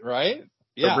 Right?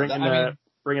 Yeah. So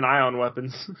bringing ion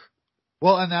weapons.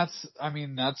 Well, and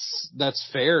that's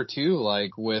fair too,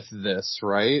 like with this,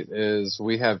 right, is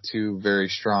we have two very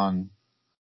strong,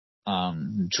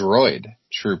 droid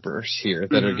troopers here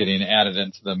that are getting added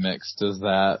into the mix. Does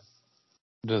that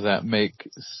make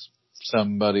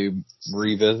somebody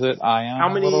revisit Ion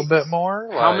a little bit more?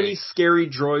 How many scary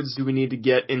droids do we need to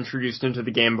get introduced into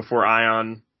the game before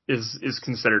Ion is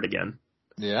considered again?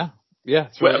 Yeah.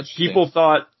 Well, people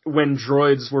thought when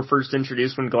droids were first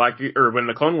introduced, when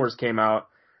the Clone Wars came out,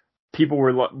 people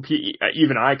were,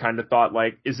 even I kind of thought,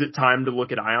 is it time to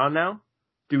look at Ion now?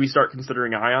 Do we start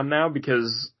considering Ion now?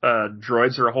 Because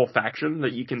droids are a whole faction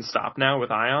that you can stop now with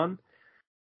Ion.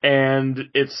 And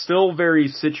it's still very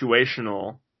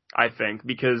situational, I think,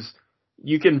 because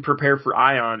you can prepare for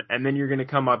Ion, and then you're going to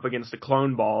come up against a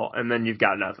clone ball, and then you've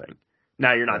got nothing.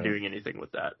 Now you're not doing anything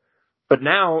with that. But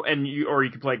now, or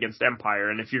you could play against Empire,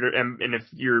 and if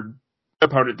your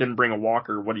opponent didn't bring a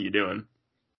walker, what are you doing?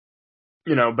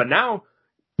 But now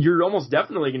you're almost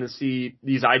definitely going to see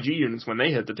these IG units when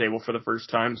they hit the table for the first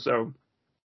time. So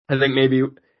I think maybe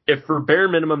if for bare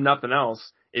minimum nothing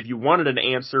else, if you wanted an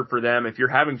answer for them, if you're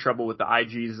having trouble with the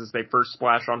IGs as they first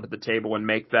splash onto the table and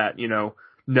make that,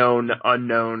 known,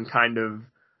 unknown kind of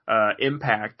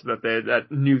impact that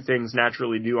new things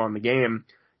naturally do on the game,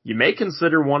 you may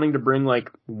consider wanting to bring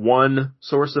one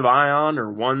source of ion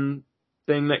or one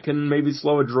thing that can maybe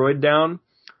slow a droid down.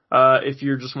 If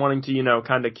you're just wanting to,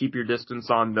 kind of keep your distance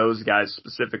on those guys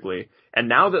specifically. And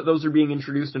now that those are being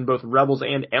introduced in both Rebels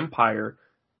and Empire,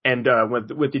 and with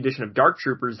the addition of Dark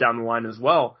Troopers down the line as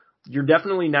well, you're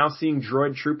definitely now seeing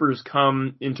droid troopers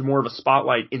come into more of a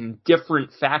spotlight in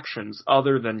different factions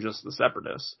other than just the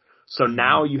Separatists. So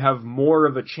now you have more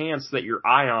of a chance that your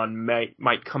ion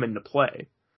might come into play.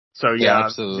 So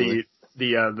absolutely.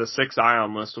 The 6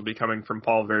 ion list will be coming from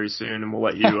Paul very soon, and we'll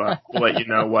let you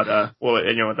know what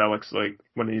that looks like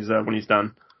when he's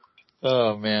done.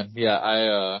 Oh man, yeah,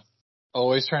 I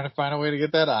always trying to find a way to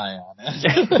get that ion.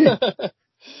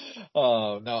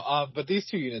 Oh no, but these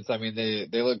two units,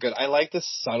 they look good. I like the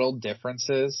subtle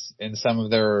differences in some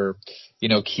of their,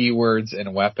 keywords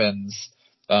and weapons.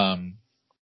 The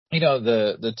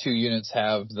two units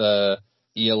have the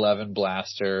E11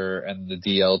 blaster and the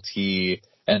DLT.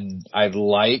 And I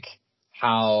like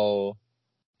how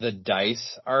the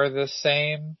dice are the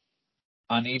same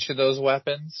on each of those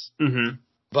weapons. Mm-hmm.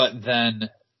 But then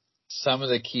some of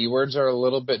the keywords are a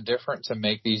little bit different to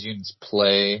make these units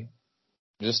play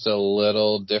just a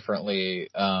little differently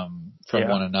from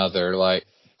one another. I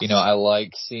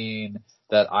like seeing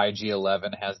that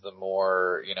IG-11 has the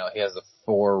more, he has a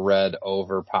 4 red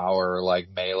overpower, like,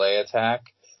 melee attack,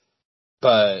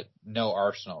 but no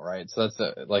arsenal, right? So that's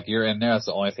you're in there, that's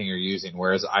the only thing you're using,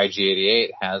 whereas IG-88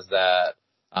 has that,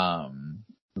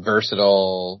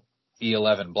 versatile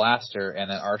E11 blaster and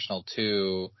then Arsenal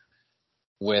 2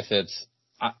 with its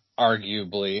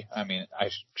arguably, I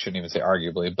shouldn't even say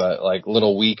arguably, but like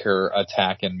little weaker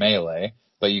attack in melee,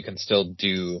 but you can still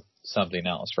do something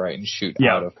else, right? And shoot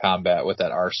out of combat with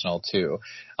that Arsenal 2.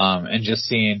 And just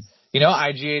seeing,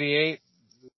 IG-88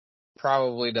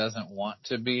 probably doesn't want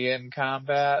to be in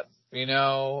combat,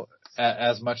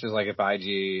 as much as like if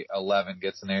IG-11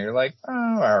 gets in there, you're like,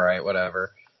 oh, all right,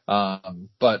 whatever.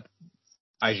 But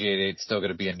IG-88 is still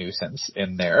going to be a nuisance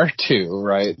in there too,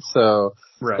 right? So,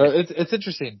 it's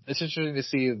interesting. It's interesting to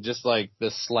see just like the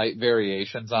slight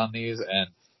variations on these and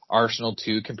Arsenal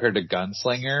 2 compared to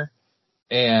Gunslinger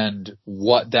and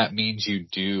what that means you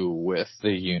do with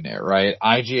the unit, right?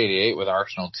 IG-88 with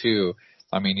Arsenal 2,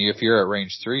 if you're at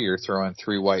range 3, you're throwing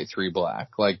 3 white, 3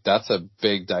 black. Like, that's a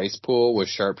big dice pool with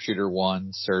Sharpshooter 1,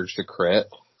 Surge to crit.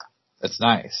 It's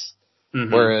nice.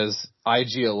 Mm-hmm. Whereas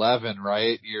IG-11,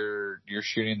 right, you're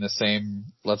shooting the same,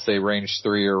 let's say range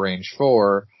 3 or range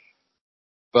 4,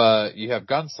 but you have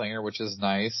Gunslinger, which is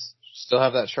nice. Still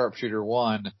have that Sharpshooter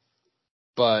 1,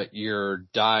 but your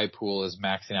die pool is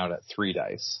maxing out at 3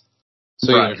 dice.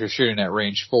 So even if you're shooting at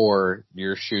range 4,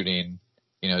 you're shooting,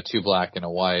 2 black and a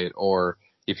white, or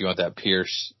if you want that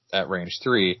pierce at range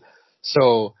 3.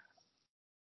 So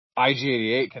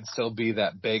IG-88 can still be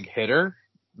that big hitter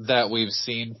that we've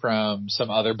seen from some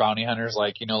other bounty hunters,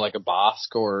 like, like a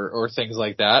Bosk or things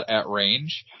like that at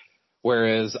range.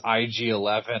 Whereas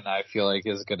IG-11, I feel like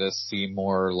is going to see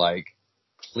more like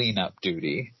cleanup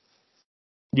duty.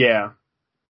 Yeah.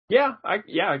 Yeah,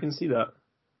 I can see that.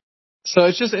 So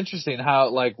it's just interesting how,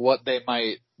 like, what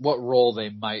role they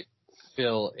might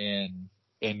fill in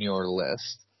your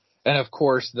list. And of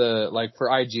course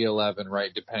for IG-11,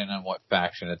 right, depending on what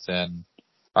faction it's in,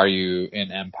 are you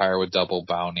in Empire with double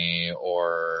bounty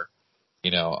or,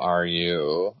 are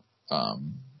you,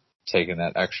 taking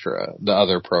that the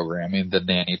other programming, the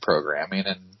nanny programming,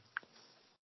 and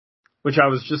which I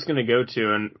was just going to go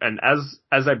to, and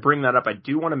as I bring that up, I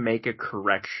do want to make a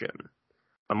correction,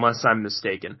 unless I'm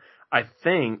mistaken. I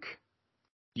think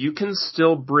you can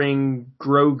still bring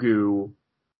Grogu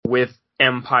with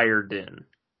Empire Din.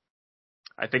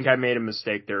 I think I made a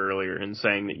mistake there earlier in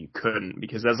saying that you couldn't,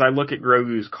 because as I look at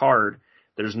Grogu's card,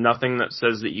 there's nothing that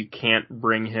says that you can't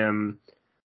bring him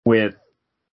with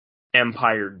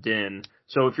Empire Din.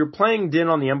 So if you're playing Din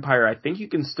on the Empire, I think you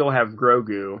can still have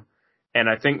Grogu, and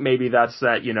I think maybe that's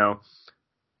that,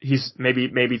 he's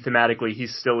maybe thematically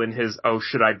he's still in his,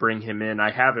 should I bring him in? I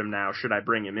have him now, should I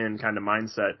bring him in kind of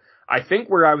mindset. I think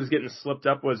where I was getting slipped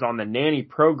up was on the nanny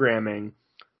programming.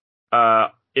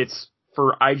 It's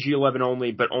for IG-11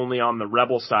 only, but only on the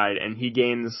Rebel side, and he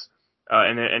gains,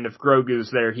 and if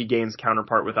Grogu's there, he gains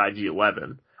counterpart with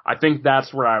IG-11. I think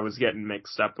that's where I was getting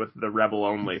mixed up with the Rebel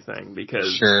only thing,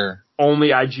 because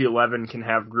only IG-11 can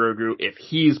have Grogu if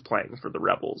he's playing for the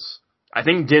Rebels. I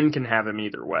think Din can have him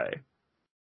either way.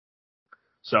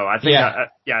 So I think, I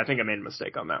think I made a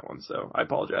mistake on that one, so I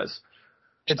apologize.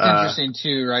 It's interesting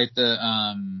too, right?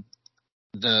 The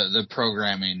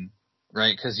programming,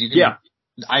 right? Because you can,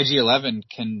 IG-11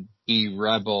 can be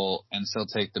Rebel and still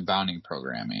take the bounty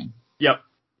programming. Yep.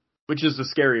 Which is the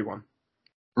scary one.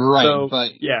 Right, so,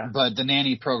 but the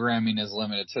nanny programming is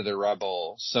limited to the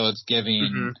Rebel, so it's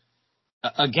giving,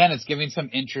 again, it's giving some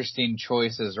interesting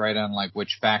choices, right, on like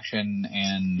which faction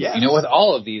and, with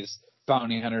all of these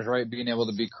bounty hunters, right, being able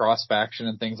to be cross-faction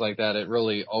and things like that, it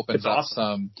really opens up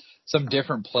some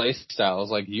different play styles.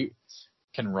 Like, you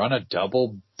can run a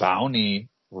double bounty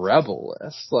Rebel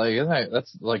list. Like,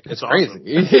 that's like, it's crazy.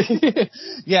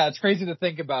 Yeah, it's crazy to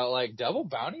think about, like, double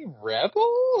bounty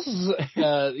Rebels?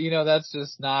 That's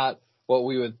just not what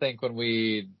we would think when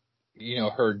we,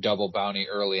 heard double bounty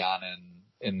early on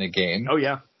in the game. Oh,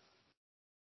 yeah.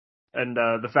 And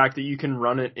the fact that you can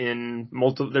run it in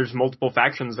there's multiple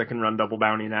factions that can run double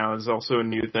bounty now is also a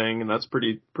new thing, and that's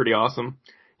pretty awesome.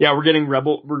 Yeah, we're getting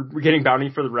bounty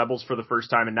for the Rebels for the first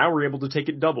time, and now we're able to take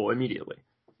it double immediately.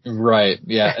 Right.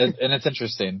 Yeah. And it's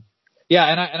interesting. Yeah.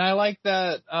 And I like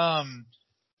that,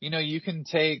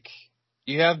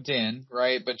 you have Din,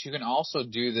 right? But you can also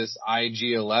do this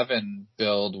IG-11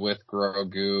 build with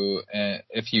Grogu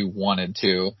if you wanted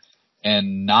to,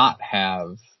 and not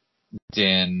have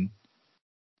Din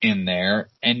in there.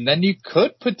 And then you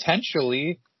could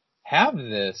potentially have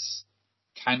this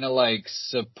kind of like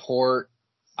support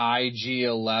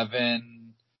IG-11,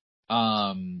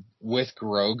 with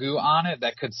Grogu on it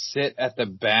that could sit at the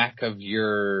back of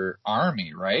your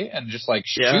army, right? And just like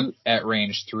shoot at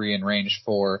range 3 and range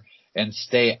 4 and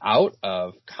stay out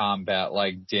of combat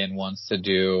like Din wants to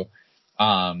do.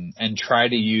 And try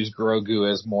to use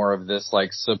Grogu as more of this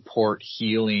like support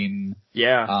healing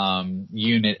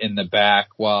unit in the back,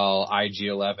 while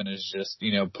IG-11 is just,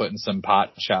 you know, putting some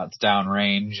pot shots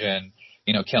downrange and,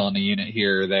 you know, killing a unit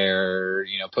here or there,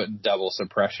 you know, putting double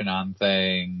suppression on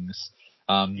things.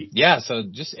 So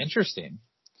just interesting.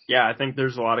 Yeah, I think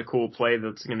there's a lot of cool play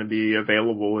that's going to be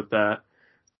available with that.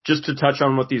 Just to touch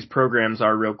on what these programs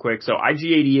are real quick. So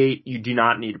IG-88, you do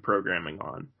not need programming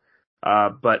on.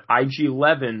 But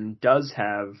IG-11 does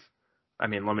have, let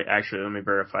me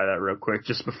verify that real quick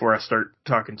just before I start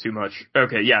talking too much.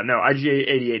 Okay, yeah, no,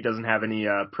 IG-88 doesn't have any,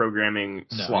 programming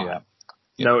slot.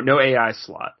 Yeah. No AI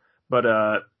slot. But,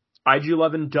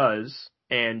 IG-11 does,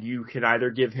 and you can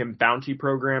either give him bounty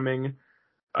programming,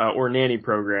 or nanny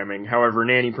programming. However,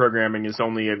 nanny programming is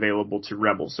only available to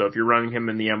Rebels. So if you're running him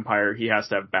in the Empire, he has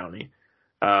to have bounty.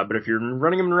 But if you're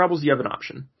running him in Rebels, you have an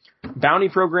option. Bounty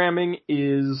programming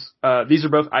is, these are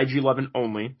both IG-11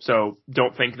 only, so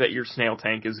don't think that your snail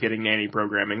tank is getting nanny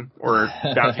programming or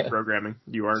bounty programming.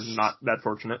 You are not that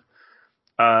fortunate.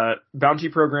 Bounty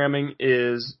programming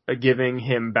is giving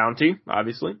him bounty,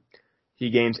 obviously.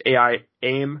 He gains AI,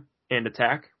 aim, and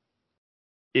attack.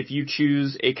 If you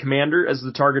choose a commander as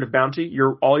the target of bounty,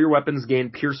 all your weapons gain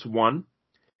Pierce 1.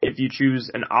 If you choose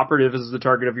an operative as the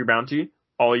target of your bounty,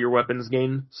 all your weapons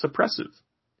gain suppressive.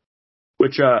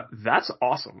 Which, that's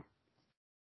awesome.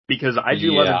 Because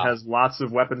IG-11 has lots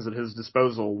of weapons at his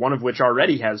disposal, one of which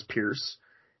already has Pierce,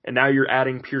 and now you're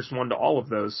adding Pierce 1 to all of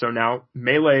those. So now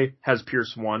Melee has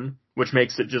Pierce 1, which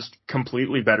makes it just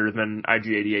completely better than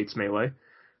IG-88's Melee.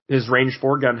 His range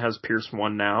 4 gun has Pierce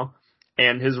 1 now,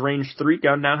 and his range 3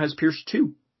 gun now has Pierce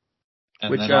 2.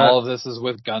 And then all of this is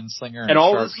with Gunslinger and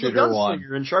Sharpshooter 1.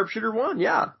 And Sharpshooter 1,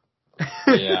 yeah.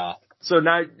 Yeah. So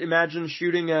now imagine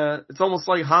shooting it's almost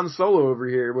like Han Solo over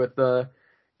here with,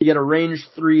 you get a range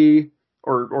 3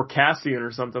 or Cassian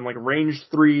or something, like a range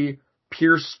 3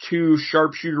 Pierce 2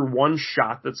 Sharpshooter 1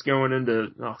 shot that's going into,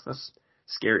 that's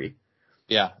scary.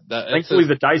 Yeah. Thankfully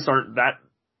the dice aren't that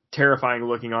terrifying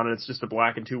looking on it. It's just a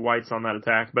black and 2 whites on that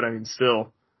attack, but I mean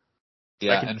still.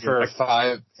 Yeah, and for a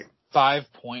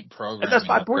 5-point programming that's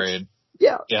 5 upgrade. Points.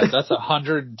 Yeah. Yeah, that's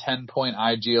 110 point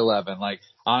IG-11. Like,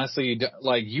 honestly,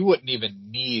 you wouldn't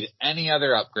even need any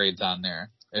other upgrades on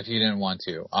there if you didn't want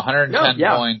to. 110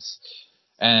 points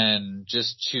and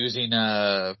just choosing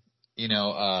a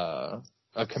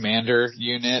commander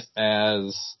unit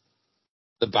as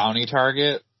the bounty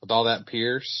target with all that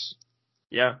Pierce.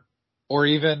 Yeah. Or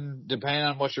even, depending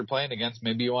on what you're playing against,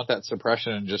 maybe you want that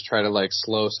suppression and just try to like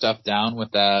slow stuff down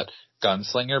with that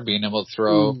Gunslinger, being able to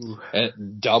throw a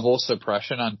double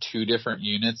suppression on 2 different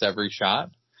units every shot.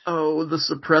 Oh, the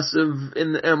suppressive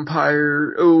in the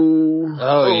Empire.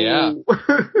 Yeah.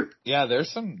 Yeah,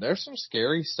 there's some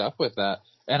scary stuff with that.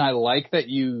 And I like that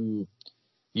you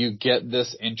get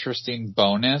this interesting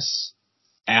bonus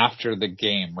after the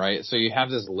game, right? So you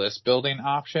have this list building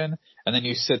option, and then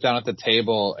you sit down at the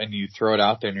table and you throw it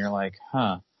out there and you're like,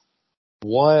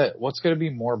 what's going to be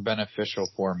more beneficial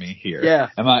for me here? Yeah.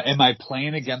 Am I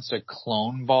playing against a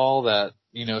clone ball that,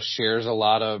 you know, shares a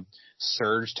lot of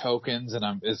surge tokens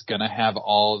and is going to have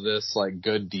all of this like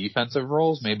good defensive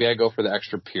roles? Maybe I go for the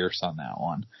extra Pierce on that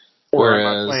one. Or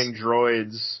am I playing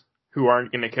droids who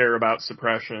aren't going to care about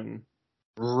suppression?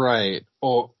 Right.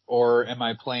 Or am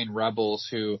I playing rebels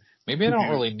who maybe I don't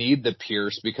really need the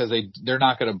Pierce because they're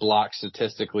not going to block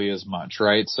statistically as much,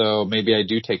 right? So maybe I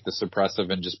do take the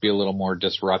suppressive and just be a little more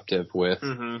disruptive with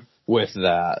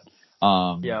that.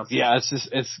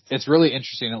 It's really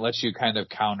interesting. It lets you kind of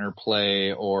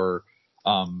counterplay or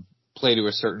play to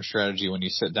a certain strategy when you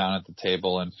sit down at the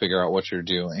table and figure out what you're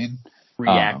doing.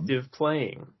 Reactive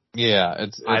playing. Yeah,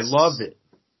 I love it.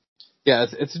 Yeah,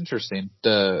 it's interesting,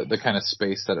 the kind of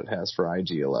space that it has for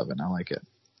IG-11. I like it.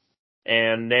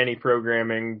 And nanny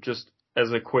programming, just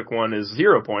as a quick one, is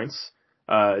 0 points.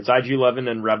 It's IG-11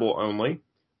 and Rebel only.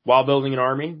 While building an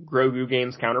army, Grogu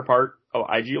gains counterpart of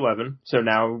IG-11. So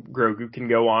now Grogu can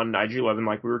go on IG-11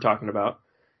 like we were talking about.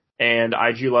 And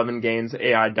IG-11 gains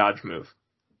AI dodge move.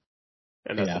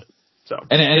 And that's it. So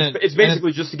it's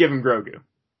basically just to give him Grogu.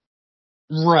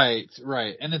 Right.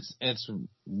 And it's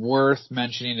worth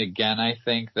mentioning again, I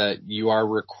think, that you are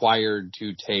required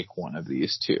to take one of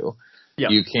these two.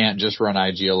 Yep. You can't just run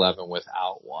IG-11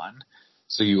 without one.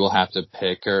 So you will have to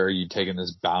pick, are you taking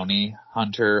this bounty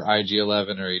hunter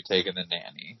IG-11 or are you taking the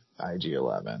nanny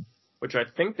IG-11? Which I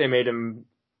think they made him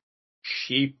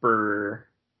cheaper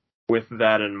with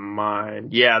that in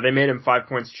mind. Yeah, they made him 5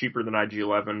 points cheaper than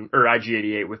IG-11, or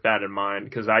IG-88 with that in mind,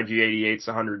 because IG-88's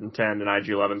 110 and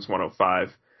IG-11's 105.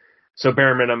 So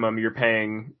bare minimum, you're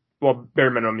paying, well, bare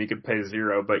minimum you could pay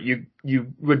 0, but you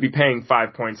would be paying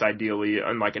 5 points ideally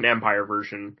on like an Empire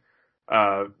version,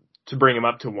 to bring him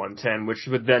up to 110, which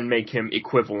would then make him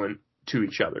equivalent to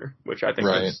each other, which I think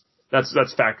that's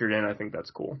factored in. I think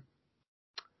that's cool.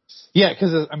 Yeah,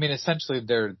 because I mean, essentially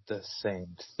they're the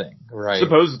same thing, right?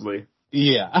 Supposedly.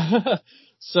 Yeah.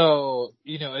 So,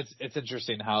 you know, it's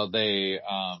interesting how they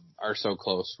are so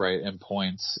close, right, in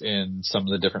points in some of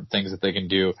the different things that they can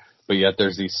do, but yet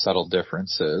there's these subtle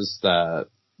differences that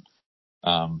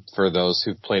for those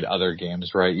who've played other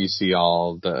games, right, you see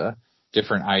all the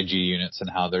different IG units and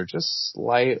how they're just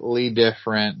slightly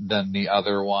different than the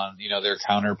other one, you know, their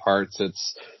counterparts.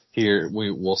 It's here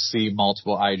we'll see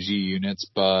multiple IG units,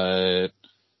 but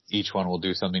each one will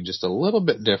do something just a little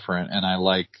bit different, and I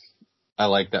like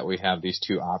that we have these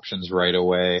two options right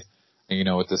away, you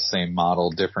know, with the same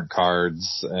model, different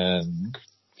cards, and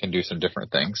can do some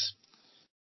different things.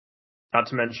 Not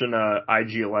to mention,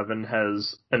 IG-11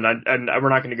 has, and we're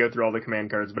not going to go through all the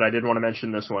command cards, but I did want to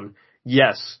mention this one.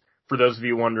 Yes, for those of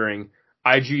you wondering,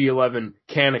 IG-11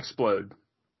 can explode,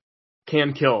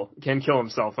 can kill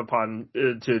himself upon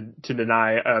to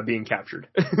deny being captured.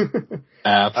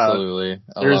 Absolutely,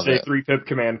 there's a 3-pip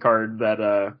command card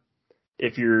that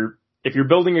if you're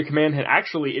building a command hand,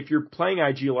 actually, if you're playing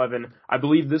IG-11, I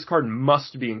believe this card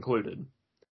must be included.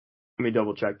 Let me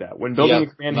double check that. When building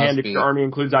a command hand, if your army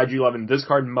includes IG-11, this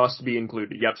card must be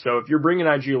included. Yep. So if you're bringing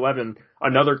IG-11,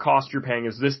 another cost you're paying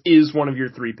is this is one of your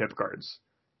 3-pip cards.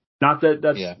 Not that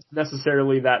that's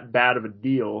necessarily that bad of a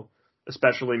deal,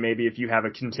 especially maybe if you have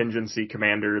a contingency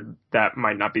commander, that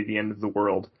might not be the end of the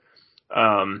world.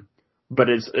 But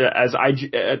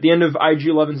at the end of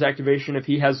IG-11's activation, if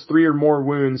he has 3 or more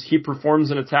wounds, he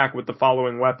performs an attack with the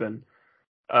following weapon.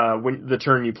 When the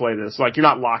turn you play this, like, you're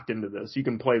not locked into this. You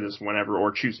can play this whenever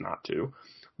or choose not to.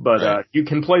 But, you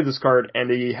can play this card,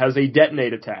 and he has a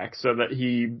detonate attack so that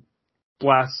he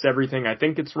blasts everything. I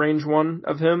think it's range 1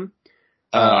 of him.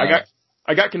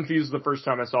 I got confused the first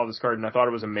time I saw this card, and I thought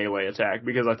it was a melee attack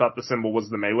because I thought the symbol was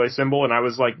the melee symbol, and I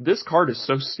was like, this card is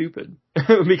so stupid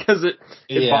because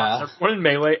it bots everyone in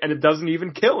melee and it doesn't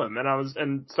even kill him.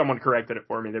 And someone corrected it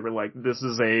for me. They were like, this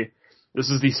is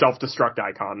the self-destruct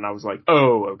icon, and I was like,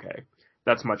 oh, okay,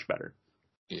 that's much better.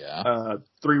 Yeah.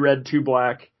 3 red, 2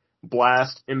 black,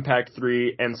 blast, impact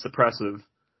 3, and suppressive,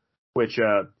 which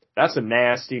that's a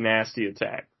nasty, nasty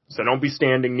attack. So don't be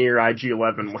standing near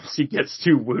IG-11 once he gets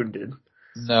too wounded.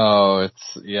 No,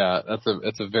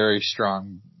 it's a very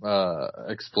strong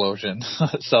explosion,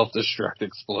 self-destruct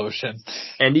explosion.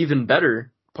 And even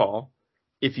better, Paul,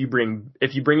 if you bring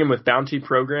him with bounty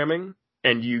programming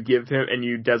and you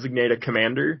designate a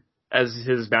commander as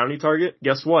his bounty target,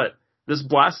 guess what? This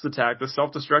blast attack, the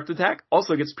self-destruct attack,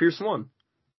 also gets Pierce 1.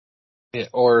 Yeah,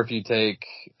 or if you take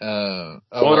it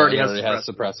already has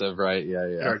suppressive, right? Yeah.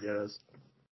 It already has.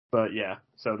 But yeah,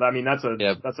 so I mean that's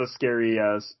a scary.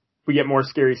 We get more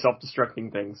scary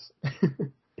self-destructing things.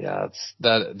 Yeah,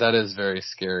 that is very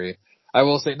scary. I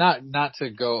will say not to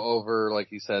go over, like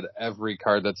you said, every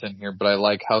card that's in here, but I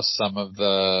like how some of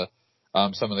the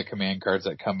command cards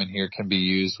that come in here can be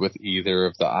used with either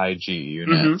of the IG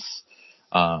units.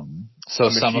 Mm-hmm. So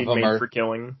some of them are for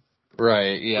killing.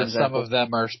 Right, yeah. Some of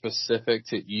them are specific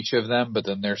to each of them, but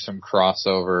then there's some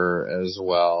crossover as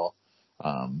well.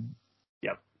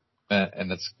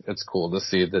 And it's cool to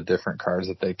see the different cards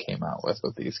that they came out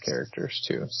with these characters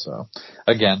too. So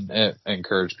again, I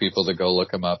encourage people to go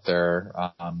look them up there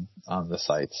on the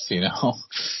sites, you know.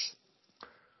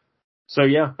 So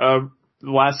yeah, the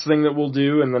last thing that we'll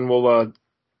do, and then we'll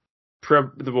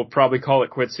probably call it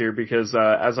quits here because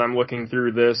as I'm looking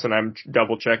through this and I'm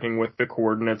double checking with the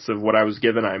coordinates of what I was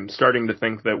given, I'm starting to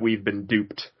think that we've been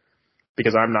duped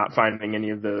because I'm not finding any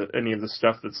of the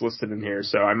stuff that's listed in here.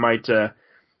 So I might.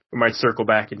 We might circle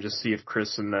back and just see if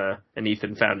Chris and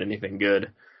Ethan found anything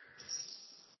good.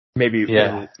 Maybe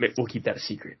we'll keep that a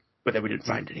secret, but that we didn't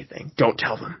find anything. Don't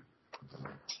tell them.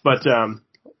 But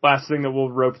last thing that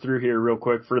we'll rope through here real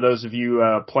quick, for those of you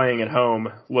playing at home,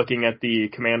 looking at the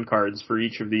command cards for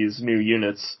each of these new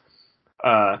units,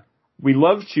 we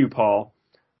love to, Paul.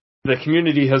 The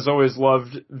community has always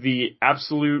loved the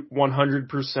absolute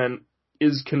 100%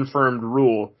 is confirmed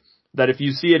rule that if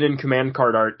you see it in command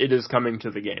card art, it is coming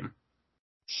to the game.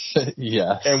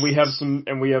 Yeah. And we have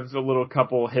a little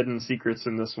couple hidden secrets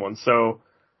in this one. So,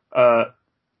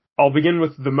 I'll begin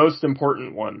with the most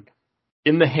important one.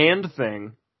 In the hand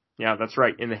thing, yeah, that's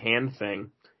right, in the hand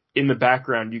thing, in the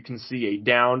background, you can see a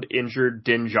downed, injured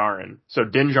Din Djarin. So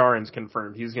Din Djarin's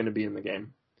confirmed. He's going to be in the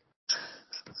game.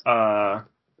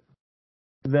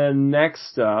 Then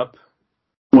next up,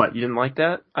 what? You didn't like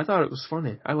that? I thought it was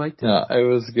funny. I liked it. No, it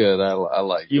was good. I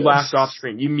liked it. You laughed off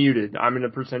screen. You muted. I'm going to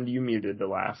pretend you muted to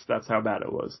laugh. That's how bad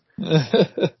it was.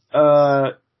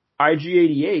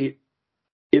 IG88,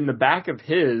 in the back of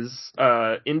his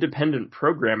independent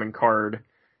programming card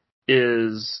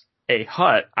is a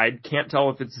hut. I can't tell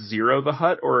if it's Zero the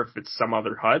Hut or if it's some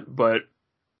other hut, but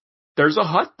there's a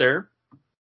hut there.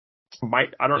 I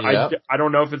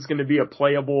don't know if it's going to be a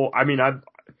playable. I mean,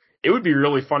 it would be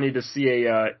really funny to see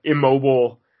a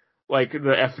immobile, like the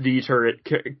FD turret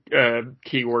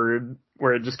keyword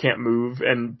where it just can't move,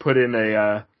 and put in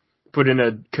a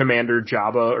Commander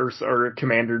Jabba or a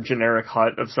Commander generic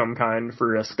hut of some kind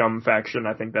for a scum faction.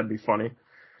 I think that'd be funny.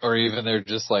 Or even they're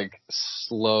just like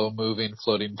slow moving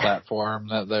floating platform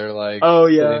that they're like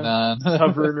sitting on.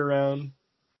 Hovering around.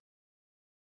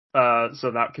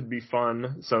 So that could be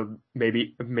fun. So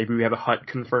maybe we have a hut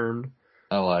confirmed.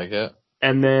 I like it.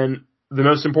 And then the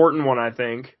most important one, I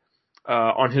think,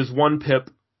 on his 1-pip,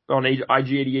 on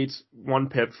IG88's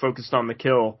 1-pip focused on the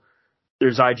kill,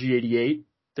 there's IG88,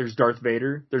 there's Darth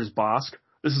Vader, there's Bossk.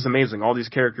 This is amazing. All these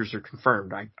characters are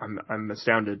confirmed. I'm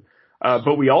astounded.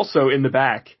 But we also, in the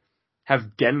back,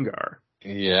 have Dengar.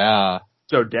 Yeah.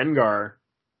 So Dengar,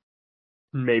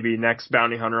 maybe next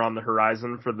bounty hunter on the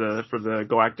horizon for the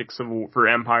Galactic Civil, for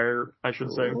Empire, I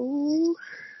should say. Ooh,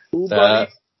 buddy.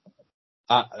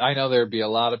 I know there'd be a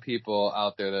lot of people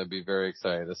out there that'd be very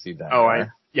excited to see that.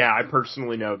 I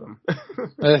personally know them.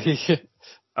 Are you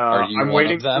I'm one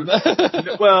waiting of them?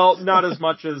 Well, not as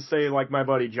much as, say, like my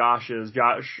buddy Josh is.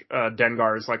 Josh,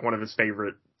 Dengar is like one of his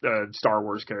favorite Star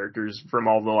Wars characters from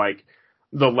all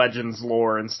the Legends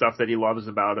lore and stuff that he loves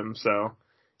about him. So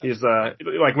he's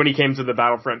like when he came to the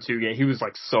Battlefront 2 game, he was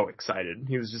like so excited.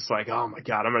 He was just like, oh my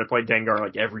god, I'm gonna play Dengar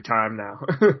like every time now.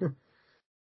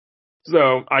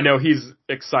 So I know he's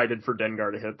excited for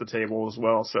Dengar to hit the table as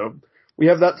well. So we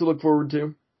have that to look forward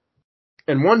to.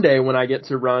 And one day when I get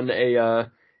to run a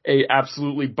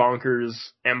absolutely bonkers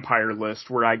Empire list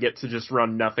where I get to just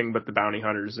run nothing but the bounty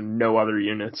hunters and no other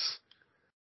units,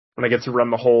 when I get to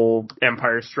run the whole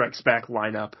Empire Strikes Back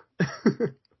lineup.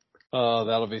 Oh,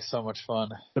 that'll be so much fun.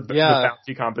 The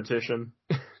bounty competition.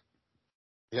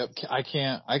 Yep,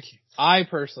 I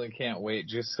personally can't wait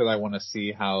just because I want to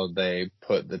see how they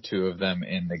put the two of them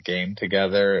in the game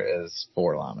together as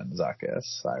Forlom and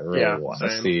Zuckuss. I really want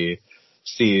to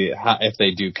see how, if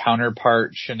they do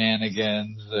counterpart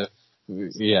shenanigans,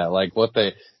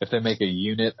 if they make a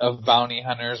unit of bounty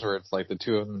hunters where it's like the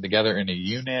two of them together in a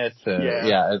unit.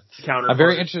 I'm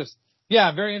very interested. Yeah,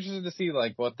 I'm very interested to see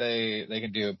like what they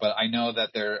can do, but I know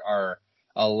that there are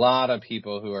a lot of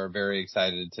people who are very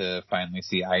excited to finally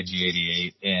see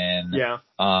IG88 in,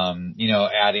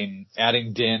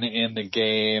 adding Din in the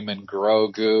game and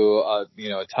Grogu,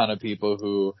 a ton of people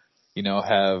who,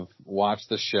 have watched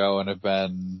the show and have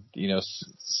been,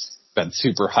 been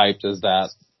super hyped as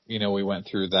that, we went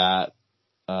through that,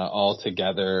 all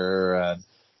together, and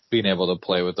being able to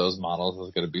play with those models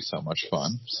is going to be so much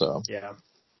fun. So yeah,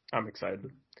 I'm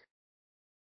excited.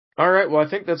 All right. Well, I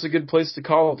think that's a good place to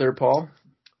call it there, Paul.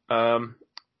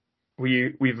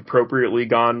 We've appropriately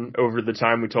gone over the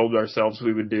time we told ourselves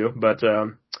we would do, but,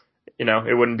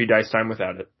 it wouldn't be dice time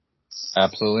without it.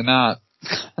 Absolutely not.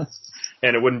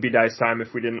 And it wouldn't be dice time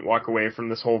if we didn't walk away from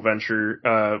this whole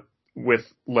venture, with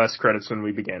less credits than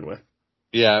we began with.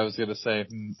 Yeah, I was going to say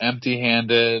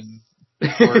empty-handed,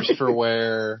 worse for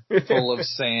wear, full of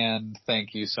sand.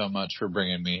 Thank you so much for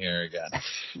bringing me here again.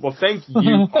 Well, thank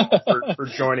you for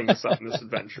joining us on this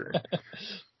adventure.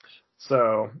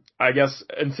 So I guess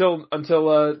until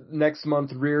next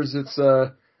month rears its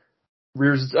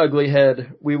ugly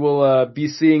head, we will be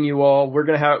seeing you all.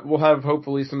 We'll have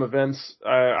hopefully some events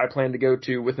I plan to go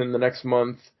to within the next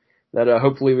month that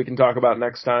hopefully we can talk about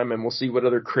next time, and we'll see what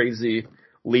other crazy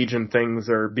Legion things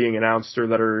are being announced or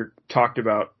that are talked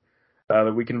about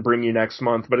that we can bring you next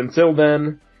month. But until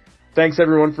then, thanks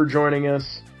everyone for joining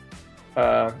us.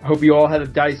 Hope you all had a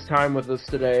dice time with us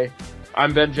today.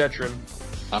 I'm Ben Jetron.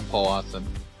 I'm Paul Watson.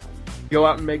 Go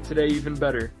out and make today even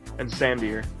better and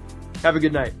sandier. Have a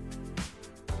good night.